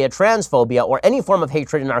 homophobia, transphobia, or any form of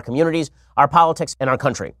hatred in our communities, our politics, and our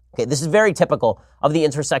country. Okay, this is very typical of the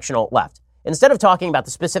intersectional left. Instead of talking about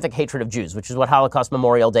the specific hatred of Jews, which is what Holocaust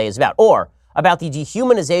Memorial Day is about, or about the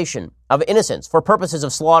dehumanization of innocents for purposes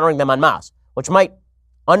of slaughtering them en masse, which might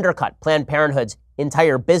undercut Planned Parenthood's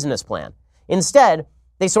entire business plan. Instead,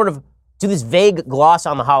 they sort of do this vague gloss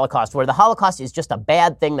on the Holocaust, where the Holocaust is just a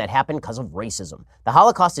bad thing that happened because of racism. The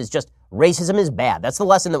Holocaust is just, racism is bad. That's the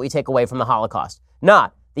lesson that we take away from the Holocaust.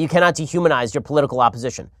 Not that you cannot dehumanize your political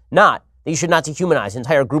opposition. Not that you should not dehumanize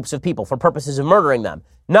entire groups of people for purposes of murdering them.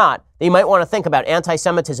 Not that you might want to think about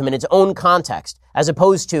anti-Semitism in its own context, as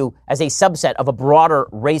opposed to as a subset of a broader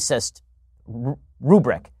racist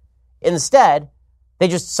rubric. Instead, they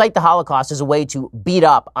just cite the Holocaust as a way to beat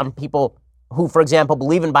up on people who, for example,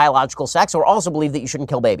 believe in biological sex or also believe that you shouldn't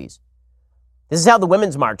kill babies. This is how the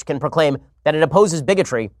Women's March can proclaim that it opposes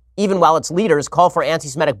bigotry, even while its leaders call for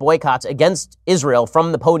anti-Semitic boycotts against Israel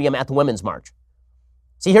from the podium at the Women's March.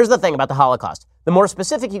 See, here's the thing about the Holocaust. The more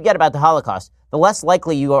specific you get about the Holocaust, the less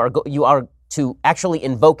likely you are to actually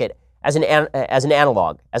invoke it as an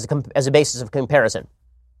analog, as a basis of comparison.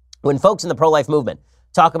 When folks in the pro-life movement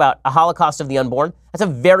talk about a Holocaust of the unborn, that's a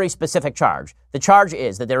very specific charge. The charge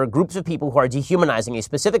is that there are groups of people who are dehumanizing a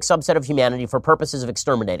specific subset of humanity for purposes of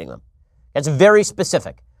exterminating them. That's very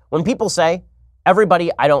specific. When people say,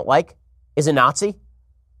 everybody I don't like is a Nazi,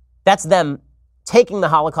 that's them taking the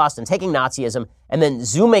Holocaust and taking Nazism and then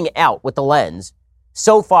zooming out with the lens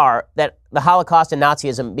so far that the Holocaust and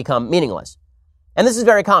Nazism become meaningless. And this is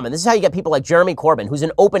very common. This is how you get people like Jeremy Corbyn, who's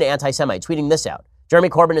an open anti-Semite, tweeting this out. Jeremy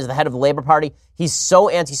Corbyn is the head of the Labour Party. He's so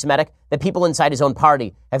anti-Semitic that people inside his own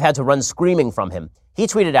party have had to run screaming from him. He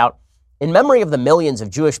tweeted out, "In memory of the millions of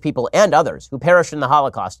Jewish people and others who perished in the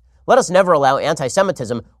Holocaust, let us never allow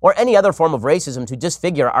anti-Semitism or any other form of racism to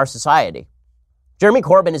disfigure our society." Jeremy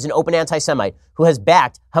Corbyn is an open anti-Semite who has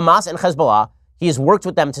backed Hamas and Hezbollah. He has worked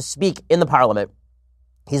with them to speak in the parliament.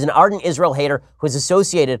 He's an ardent Israel hater who is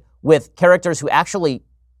associated with characters who actually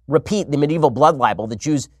repeat the medieval blood libel that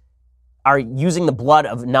Jews are using the blood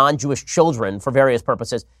of non-Jewish children for various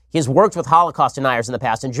purposes. He has worked with Holocaust deniers in the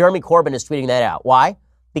past, and Jeremy Corbyn is tweeting that out. Why?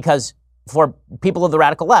 Because for people of the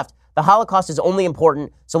radical left, the Holocaust is only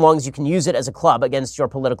important so long as you can use it as a club against your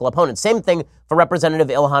political opponent. Same thing for Representative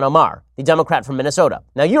Ilhan Omar, the Democrat from Minnesota.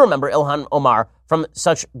 Now, you remember Ilhan Omar from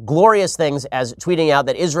such glorious things as tweeting out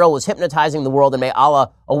that Israel was hypnotizing the world and may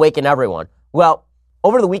Allah awaken everyone. Well,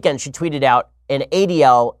 over the weekend, she tweeted out an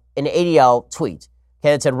ADL tweet.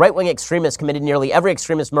 Okay, it said right-wing extremists committed nearly every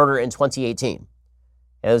extremist murder in 2018.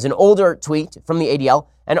 It was an older tweet from the ADL,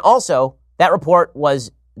 and also that report was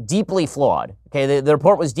deeply flawed. Okay, the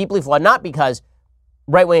report was deeply flawed, not because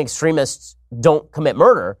right-wing extremists don't commit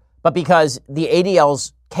murder, but because the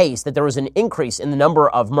ADL's case that there was an increase in the number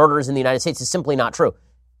of murders in the United States is simply not true.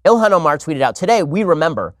 Ilhan Omar tweeted out, "Today we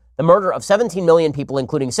remember the murder of 17 million people,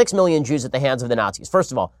 including 6 million Jews at the hands of the Nazis."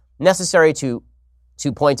 First of all, necessary to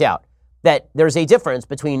point out that there's a difference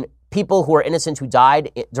between people who are innocent who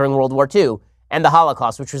died during World War II and the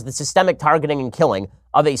Holocaust, which was the systemic targeting and killing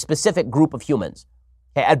of a specific group of humans.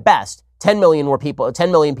 Okay, at best, 10 million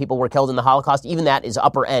people were killed in the Holocaust. Even that is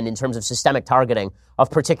upper end in terms of systemic targeting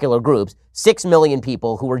of particular groups. 6 million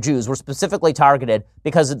people who were Jews were specifically targeted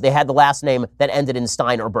because they had the last name that ended in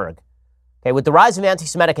Stein or Berg. Okay, with the rise of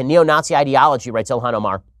anti-Semitic and neo-Nazi ideology, writes Ilhan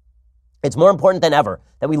Omar, it's more important than ever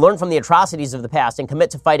that we learn from the atrocities of the past and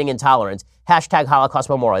commit to fighting intolerance. Hashtag Holocaust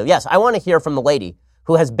Memorial. Yes, I want to hear from the lady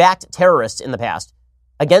who has backed terrorists in the past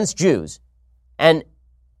against Jews and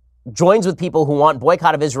joins with people who want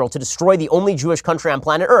boycott of Israel to destroy the only Jewish country on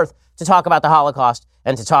planet Earth to talk about the Holocaust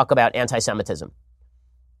and to talk about anti-Semitism.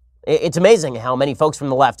 It's amazing how many folks from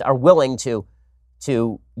the left are willing to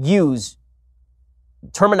use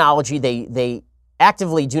terminology they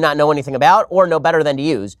actively do not know anything about or know better than to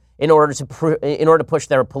use in order to push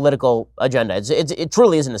their political agenda. It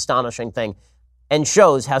truly is an astonishing thing and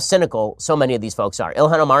shows how cynical so many of these folks are.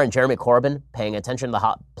 Ilhan Omar and Jeremy Corbyn paying attention to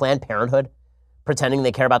the Planned Parenthood, pretending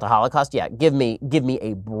they care about the Holocaust. Yeah, give me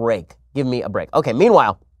a break. Give me a break. Okay,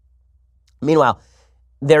 meanwhile,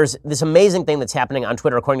 there's this amazing thing that's happening on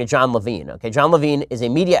Twitter according to John Levine. Okay, John Levine is a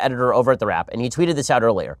media editor over at The Wrap, and he tweeted this out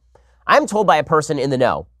earlier. I'm told by a person in the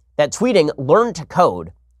know that tweeting "learn to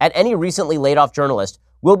code" at any recently laid off journalist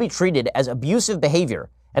will be treated as abusive behavior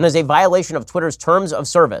and as a violation of Twitter's terms of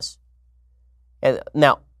service.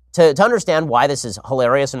 Now, to understand why this is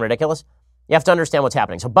hilarious and ridiculous, you have to understand what's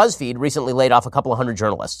happening. So BuzzFeed recently laid off a couple of hundred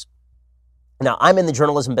journalists. Now, I'm in the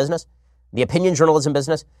journalism business, the opinion journalism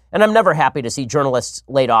business, and I'm never happy to see journalists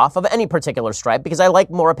laid off of any particular stripe because I like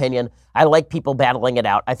more opinion. I like people battling it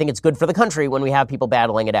out. I think it's good for the country when we have people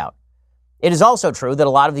battling it out. It is also true that a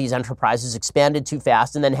lot of these enterprises expanded too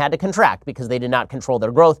fast and then had to contract because they did not control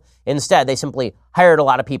their growth. Instead, they simply hired a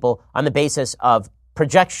lot of people on the basis of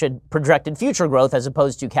projected future growth as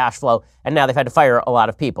opposed to cash flow, and now they've had to fire a lot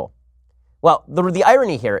of people. Well, the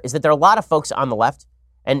irony here is that there are a lot of folks on the left,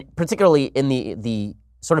 and particularly in the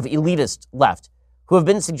sort of elitist left, who have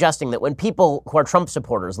been suggesting that when people who are Trump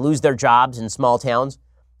supporters lose their jobs in small towns,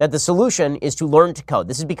 that the solution is to learn to code.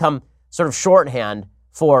 This has become sort of shorthand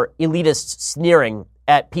for elitists sneering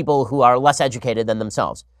at people who are less educated than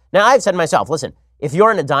themselves. Now, I've said to myself, listen, if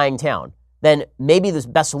you're in a dying town, then maybe the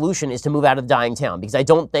best solution is to move out of the dying town because I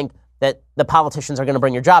don't think that the politicians are going to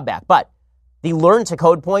bring your job back. But the learn to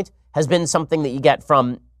code point has been something that you get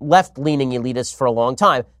from left-leaning elitists for a long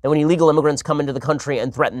time, that when illegal immigrants come into the country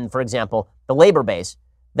and threaten, for example, the labor base,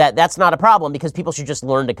 that's not a problem because people should just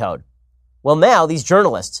learn to code. Well, now these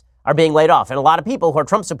journalists are being laid off, and a lot of people who are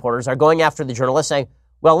Trump supporters are going after the journalists saying,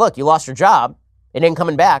 well, look, you lost your job, it ain't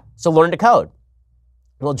coming back, so learn to code.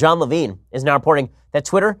 Well, John Levine is now reporting that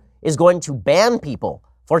Twitter is going to ban people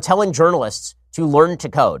for telling journalists to learn to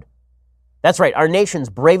code. That's right, our nation's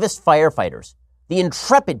bravest firefighters, the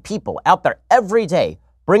intrepid people out there every day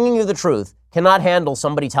bringing you the truth, cannot handle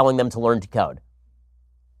somebody telling them to learn to code.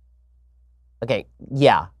 Okay,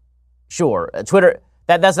 yeah, sure. Twitter,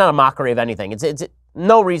 that's not a mockery of anything. It's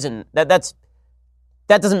no reason. That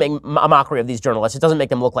doesn't make a mockery of these journalists. It doesn't make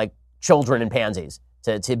them look like children and pansies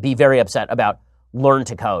to be very upset about learn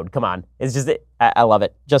to code. Come on. It's just, I love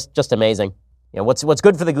it. Just amazing. You know, what's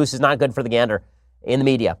good for the goose is not good for the gander in the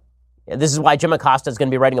media. This is why Jim Acosta is going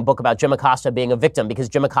to be writing a book about Jim Acosta being a victim, because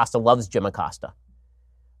Jim Acosta loves Jim Acosta.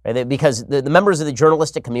 Right? Because the members of the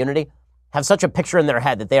journalistic community have such a picture in their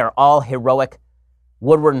head that they are all heroic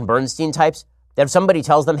Woodward and Bernstein types, that if somebody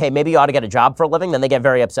tells them, hey, maybe you ought to get a job for a living, then they get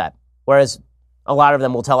very upset. Whereas a lot of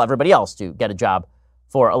them will tell everybody else to get a job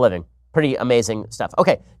for a living. Pretty amazing stuff.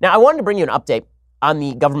 Okay, now I wanted to bring you an update on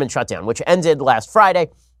the government shutdown, which ended last Friday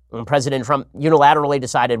when President Trump unilaterally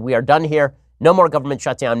decided we are done here, no more government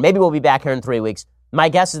shutdown. Maybe we'll be back here in 3 weeks. My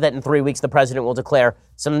guess is that in 3 weeks, the president will declare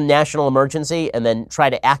some national emergency and then try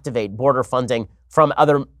to activate border funding from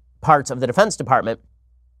other parts of the Defense Department.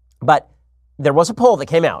 But there was a poll that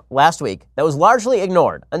came out last week that was largely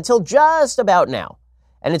ignored until just about now.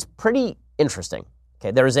 And it's pretty interesting.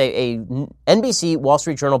 Okay, there is a NBC Wall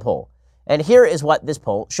Street Journal poll. And here is what this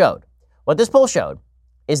poll showed. What this poll showed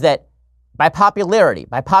is that by popularity,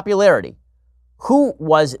 who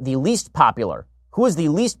was the least popular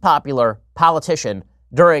politician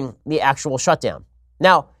during the actual shutdown?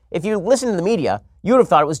 Now, if you listen to the media, you would have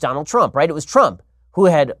thought it was Donald Trump, right? It was Trump who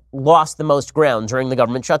had lost the most ground during the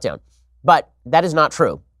government shutdown. But that is not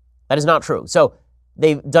true. That is not true. So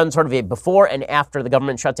they've done sort of a before and after the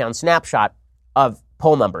government shutdown snapshot of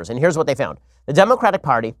poll numbers. And here's what they found. The Democratic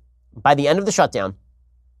Party, by the end of the shutdown,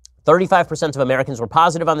 35% of Americans were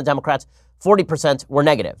positive on the Democrats, 40% were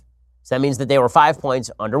negative. So that means that they were 5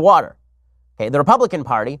 points underwater. Okay, the Republican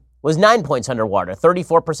Party was 9 points underwater,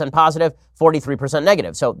 34% positive, 43%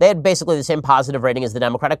 negative. So they had basically the same positive rating as the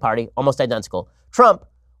Democratic Party, almost identical. Trump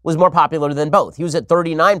was more popular than both. He was at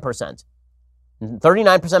 39%.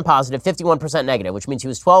 39% positive, 51% negative, which means he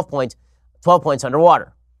was 12 points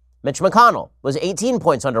underwater. Mitch McConnell was 18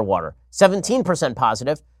 points underwater, 17%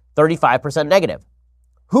 positive, 35% negative.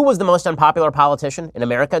 Who was the most unpopular politician in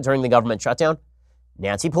America during the government shutdown?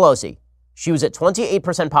 Nancy Pelosi. She was at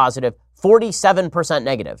 28% positive, 47%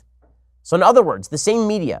 negative. So in other words, the same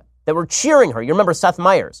media that were cheering her, you remember Seth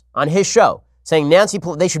Meyers on his show saying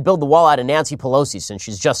they should build the wall out of Nancy Pelosi since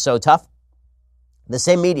she's just so tough. The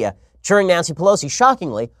same media cheering Nancy Pelosi,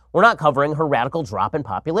 shockingly, were not covering her radical drop in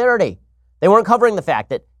popularity. They weren't covering the fact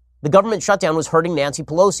that the government shutdown was hurting Nancy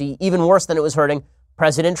Pelosi even worse than it was hurting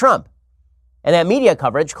President Trump. And that media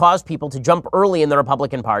coverage caused people to jump early in the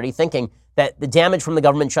Republican Party thinking that the damage from the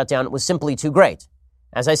government shutdown was simply too great.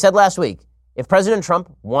 As I said last week, if President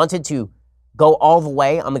Trump wanted to go all the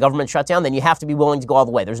way on the government shutdown, then you have to be willing to go all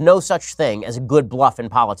the way. There's no such thing as a good bluff in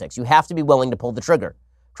politics. You have to be willing to pull the trigger.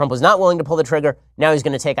 Trump was not willing to pull the trigger. Now he's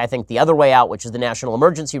going to take, I think, the other way out, which is the national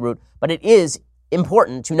emergency route. But it is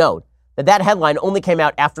important to note that that headline only came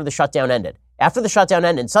out after the shutdown ended. After the shutdown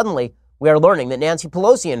ended, suddenly we are learning that Nancy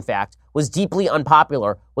Pelosi, in fact, was deeply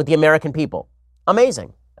unpopular with the American people.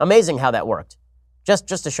 Amazing. Amazing how that worked.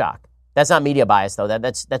 Just a shock. That's not media bias, though.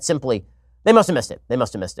 That's simply, they must have missed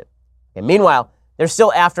it. And meanwhile, there's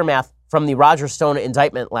still aftermath from the Roger Stone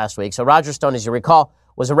indictment last week. So Roger Stone, as you recall,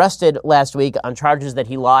 was arrested last week on charges that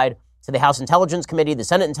he lied to the House Intelligence Committee, the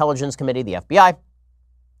Senate Intelligence Committee, the FBI.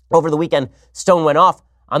 Over the weekend, Stone went off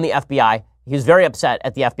on the FBI. He was very upset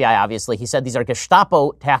at the FBI, obviously. He said these are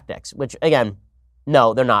Gestapo tactics, which, again,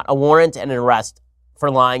 no, they're not. A warrant and an arrest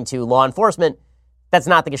for lying to law enforcement, that's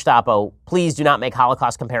not the Gestapo. Please do not make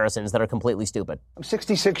Holocaust comparisons that are completely stupid. I'm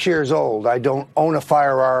 66 years old. I don't own a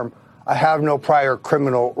firearm. I have no prior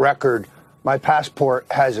criminal record. My passport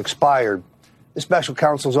has expired. The special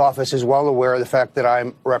counsel's office is well aware of the fact that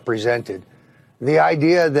I'm represented. The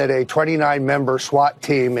idea that a 29-member SWAT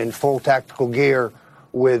team in full tactical gear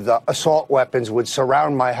with assault weapons would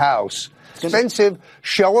surround my house, expensive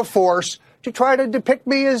show of force to try to depict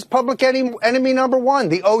me as public enemy number one,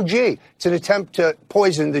 the OG. It's an attempt to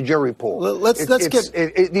poison the jury pool.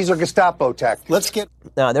 These are Gestapo tactics.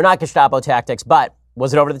 No, they're not Gestapo tactics, but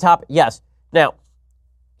was it over the top? Yes. Now,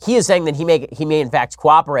 he is saying that he may in fact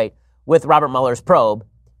cooperate with Robert Mueller's probe.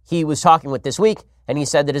 He was talking with This Week, and he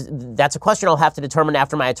said that that's a question I'll have to determine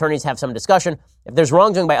after my attorneys have some discussion. If there's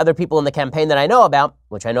wrongdoing by other people in the campaign that I know about,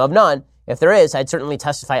 which I know of none, if there is, I'd certainly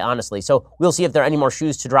testify honestly. So we'll see if there are any more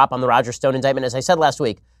shoes to drop on the Roger Stone indictment. As I said last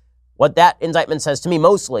week, what that indictment says to me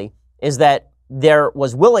mostly is that there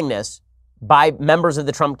was willingness by members of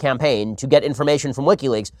the Trump campaign to get information from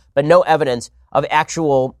WikiLeaks, but no evidence of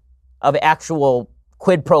actual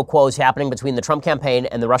quid pro quos happening between the Trump campaign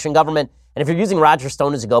and the Russian government. And if you're using Roger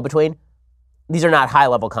Stone as a go-between, these are not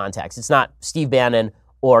high-level contacts. It's not Steve Bannon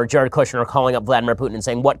or Jared Kushner calling up Vladimir Putin and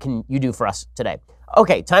saying, what can you do for us today?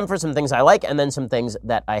 Okay, time for some things I like and then some things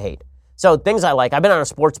that I hate. So things I like. I've been on a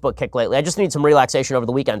sports book kick lately. I just need some relaxation over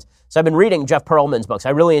the weekends. So I've been reading Jeff Pearlman's books.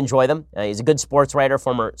 I really enjoy them. He's a good sports writer,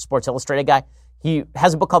 former Sports Illustrated guy. He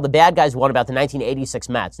has a book called The Bad Guys Won about the 1986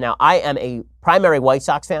 Mets. Now, I am a primary White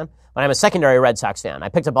Sox fan, but I'm a secondary Red Sox fan. I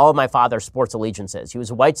picked up all of my father's sports allegiances. He was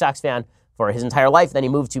a White Sox fan for his entire life. Then he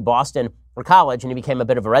moved to Boston for college, and he became a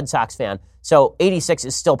bit of a Red Sox fan. So 86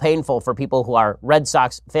 is still painful for people who are Red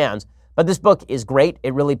Sox fans. But this book is great.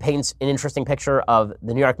 It really paints an interesting picture of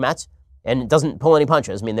the New York Mets, and it doesn't pull any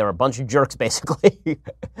punches. I mean, they're a bunch of jerks, basically.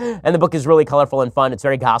 And the book is really colorful and fun. It's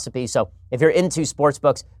very gossipy. So if you're into sports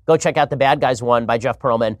books, go check out The Bad Guys Won by Jeff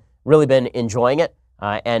Pearlman. Really been enjoying it,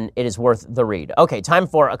 and it is worth the read. Okay, time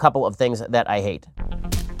for a couple of things that I hate.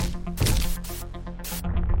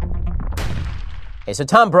 Okay, so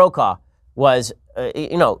Tom Brokaw was,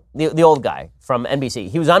 the old guy from NBC.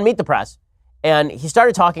 He was on Meet the Press, and he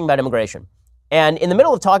started talking about immigration. And in the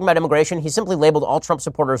middle of talking about immigration, he simply labeled all Trump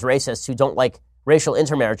supporters racists who don't like racial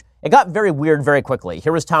intermarriage. It got very weird very quickly.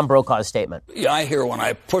 Here was Tom Brokaw's statement. Yeah, I hear when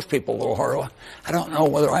I push people a little harder, I don't know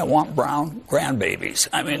whether I want brown grandbabies.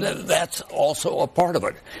 I mean, that's also a part of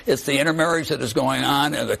it. It's the intermarriage that is going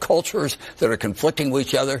on and the cultures that are conflicting with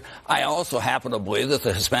each other. I also happen to believe that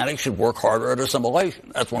the Hispanics should work harder at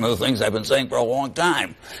assimilation. That's one of the things I've been saying for a long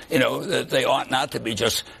time. That they ought not to be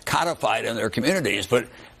just codified in their communities, but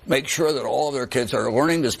make sure that all of their kids are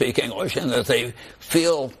learning to speak English and that they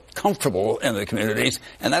feel comfortable in the communities.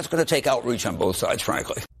 And that's going to take outreach on both sides,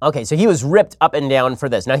 frankly. Okay, so he was ripped up and down for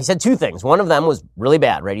this. Now, he said two things. One of them was really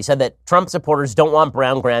bad, right? He said that Trump supporters don't want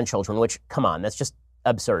brown grandchildren, which, come on, that's just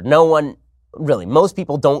absurd. No one, really, most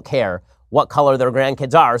people don't care what color their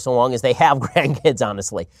grandkids are so long as they have grandkids,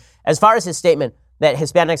 honestly. As far as his statement that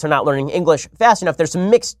Hispanics are not learning English fast enough, there's some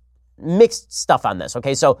mixed stuff on this,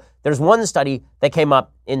 okay? So there's one study that came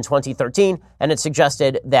up in 2013, and it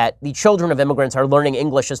suggested that the children of immigrants are learning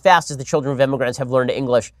English as fast as the children of immigrants have learned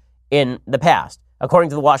English in the past. According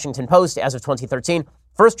to the Washington Post, as of 2013,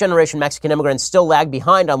 first-generation Mexican immigrants still lag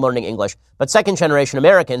behind on learning English, but second-generation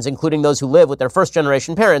Americans, including those who live with their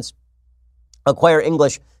first-generation parents, acquire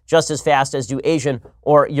English just as fast as do Asian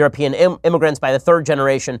or European immigrants. By the third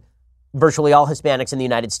generation, virtually all Hispanics in the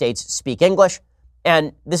United States speak English.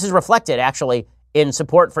 And this is reflected, actually, in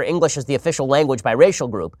support for English as the official language by racial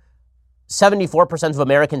group. 74% of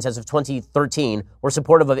Americans as of 2013 were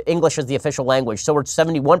supportive of English as the official language. So were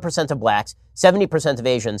 71% of blacks, 70% of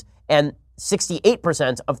Asians, and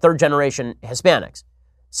 68% of third-generation Hispanics.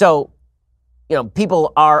 So,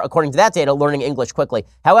 people are, according to that data, learning English quickly.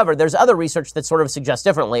 However, there's other research that sort of suggests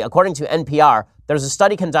differently. According to NPR, there's a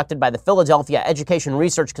study conducted by the Philadelphia Education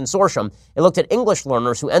Research Consortium. It looked at English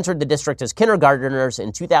learners who entered the district as kindergarteners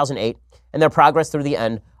in 2008 and their progress through the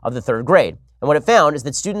end of the third grade. And what it found is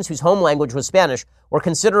that students whose home language was Spanish were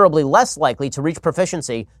considerably less likely to reach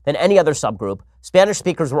proficiency than any other subgroup. Spanish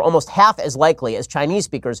speakers were almost half as likely as Chinese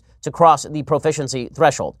speakers to cross the proficiency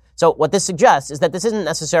threshold. So what this suggests is that this isn't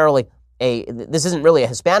really a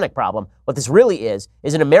Hispanic problem. What this really is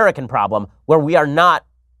an American problem where we are not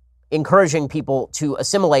encouraging people to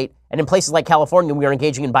assimilate. And in places like California, we are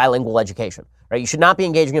engaging in bilingual education, right? You should not be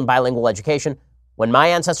engaging in bilingual education. When my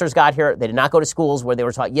ancestors got here, they did not go to schools where they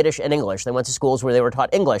were taught Yiddish and English. They went to schools where they were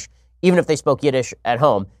taught English, even if they spoke Yiddish at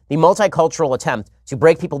home. The multicultural attempt to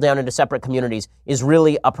break people down into separate communities is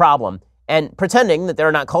really a problem. And pretending that there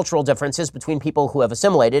are not cultural differences between people who have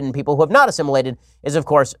assimilated and people who have not assimilated is, of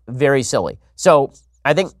course, very silly. So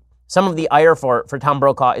I think some of the ire for Tom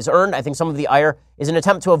Brokaw is earned. I think some of the ire is an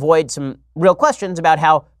attempt to avoid some real questions about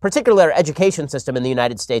how particularly our education system in the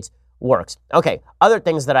United States works. Okay, other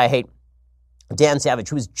things that I hate. Dan Savage,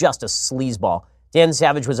 who is just a sleazeball. Dan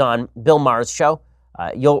Savage was on Bill Maher's show.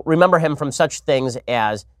 You'll remember him from such things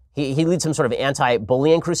as he leads some sort of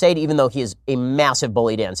anti-bullying crusade, even though he is a massive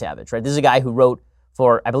bully, Dan Savage, right? This is a guy who wrote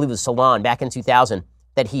for, I believe it was Salon back in 2000,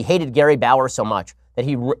 that he hated Gary Bauer so much that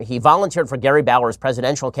he volunteered for Gary Bauer's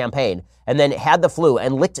presidential campaign and then had the flu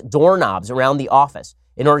and licked doorknobs around the office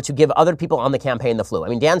in order to give other people on the campaign the flu. I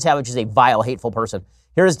mean, Dan Savage is a vile, hateful person.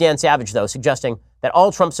 Here is Dan Savage, though, suggesting that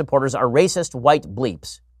all Trump supporters are racist white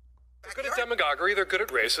bleeps. They're good at demagoguery. They're good at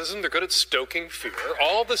racism. They're good at stoking fear.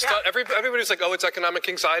 All the stuff. Everybody's like, oh, it's economic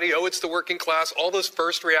anxiety. Oh, it's the working class. All those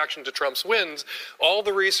first reaction to Trump's wins. All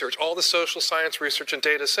the research, all the social science research and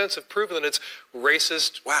data since have proven that it's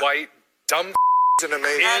racist, white, dumb in our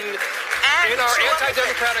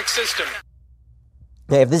anti-democratic system.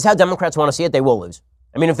 Okay, if this is how Democrats want to see it, they will lose.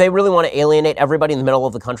 I mean, if they really want to alienate everybody in the middle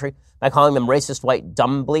of the country by calling them racist white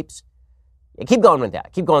dumb bleeps, keep going with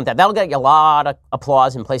that. Keep going with that. That'll get you a lot of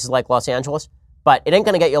applause in places like Los Angeles, but it ain't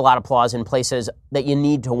going to get you a lot of applause in places that you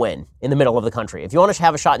need to win in the middle of the country. If you want to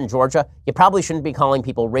have a shot in Georgia, you probably shouldn't be calling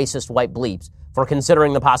people racist white bleeps for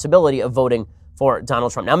considering the possibility of voting for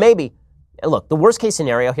Donald Trump. Now, maybe, look, the worst case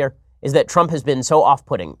scenario here is that Trump has been so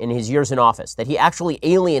off-putting in his years in office that he actually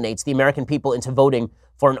alienates the American people into voting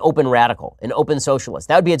for an open radical, an open socialist.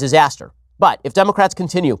 That would be a disaster. But if Democrats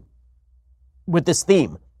continue with this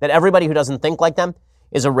theme that everybody who doesn't think like them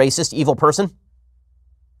is a racist, evil person,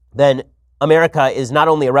 then America is not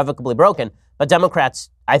only irrevocably broken, but Democrats,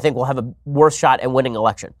 I think, will have a worse shot at winning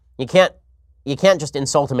election. You can't just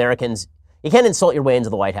insult Americans. You can't insult your way into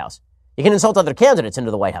the White House. You can insult other candidates into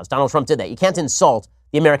the White House. Donald Trump did that. You can't insult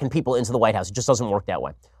the American people into the White House. It just doesn't work that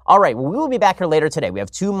way. All right, well, we will be back here later today. We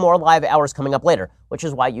have 2 more live hours coming up later, which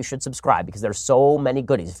is why you should subscribe, because there's so many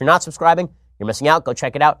goodies. If you're not subscribing, you're missing out. Go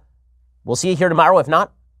check it out. We'll see you here tomorrow. If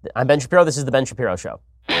not, I'm Ben Shapiro. This is The Ben Shapiro Show.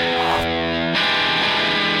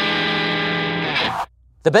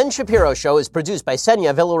 The Ben Shapiro Show is produced by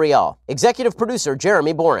Senya Villarreal, executive producer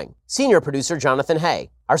Jeremy Boring, senior producer Jonathan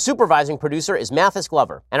Hay. Our supervising producer is Mathis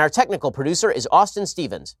Glover, and our technical producer is Austin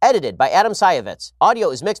Stevens. Edited by Adam Sayevitz.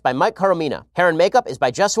 Audio is mixed by Mike Caromina. Hair and makeup is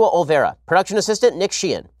by Jesua Olvera. Production assistant Nick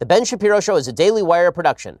Sheehan. The Ben Shapiro Show is a Daily Wire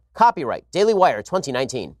production. Copyright Daily Wire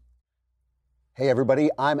 2019. Hey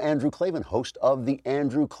everybody, I'm Andrew Klavan, host of The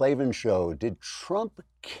Andrew Klavan Show. Did Trump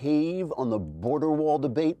cave on the border wall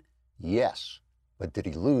debate? Yes. But did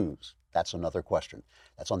he lose? That's another question.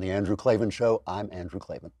 That's on The Andrew Klavan Show. I'm Andrew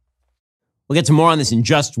Klavan. We'll get to more on this in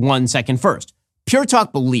just 1 second. First, Pure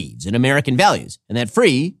Talk believes in American values, and that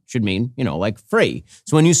free should mean, like free.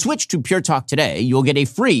 So when you switch to Pure Talk today, you'll get a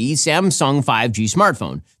free Samsung 5G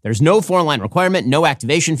smartphone. There's no foreign-line requirement, no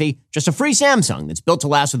activation fee, just a free Samsung that's built to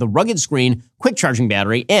last with a rugged screen, quick charging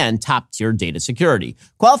battery, and top-tier data security.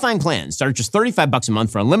 Qualifying plans start at just $35 a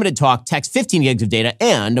month for unlimited talk, text, 15 gigs of data,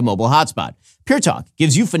 and a mobile hotspot. Pure Talk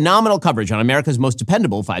gives you phenomenal coverage on America's most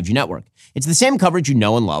dependable 5G network. It's the same coverage you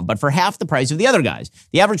know and love, but for half the price of the other guys.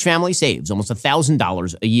 The average family saves almost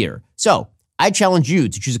 $1,000 a year. So I challenge you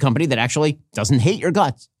to choose a company that actually doesn't hate your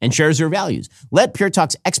guts and shares your values. Let Pure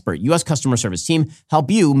Talk's expert U.S. customer service team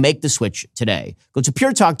help you make the switch today. Go to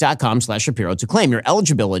puretalk.com/Shapiro to claim your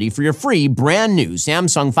eligibility for your free brand new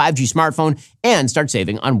Samsung 5G smartphone and start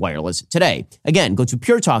saving on wireless today. Again, go to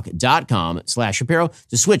puretalk.com/Shapiro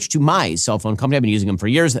to switch to my cell phone company. I've been using them for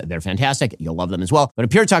years. They're fantastic. You'll love them as well. Go to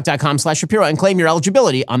puretalk.com/Shapiro and claim your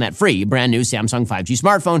eligibility on that free brand new Samsung 5G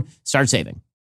smartphone. Start saving.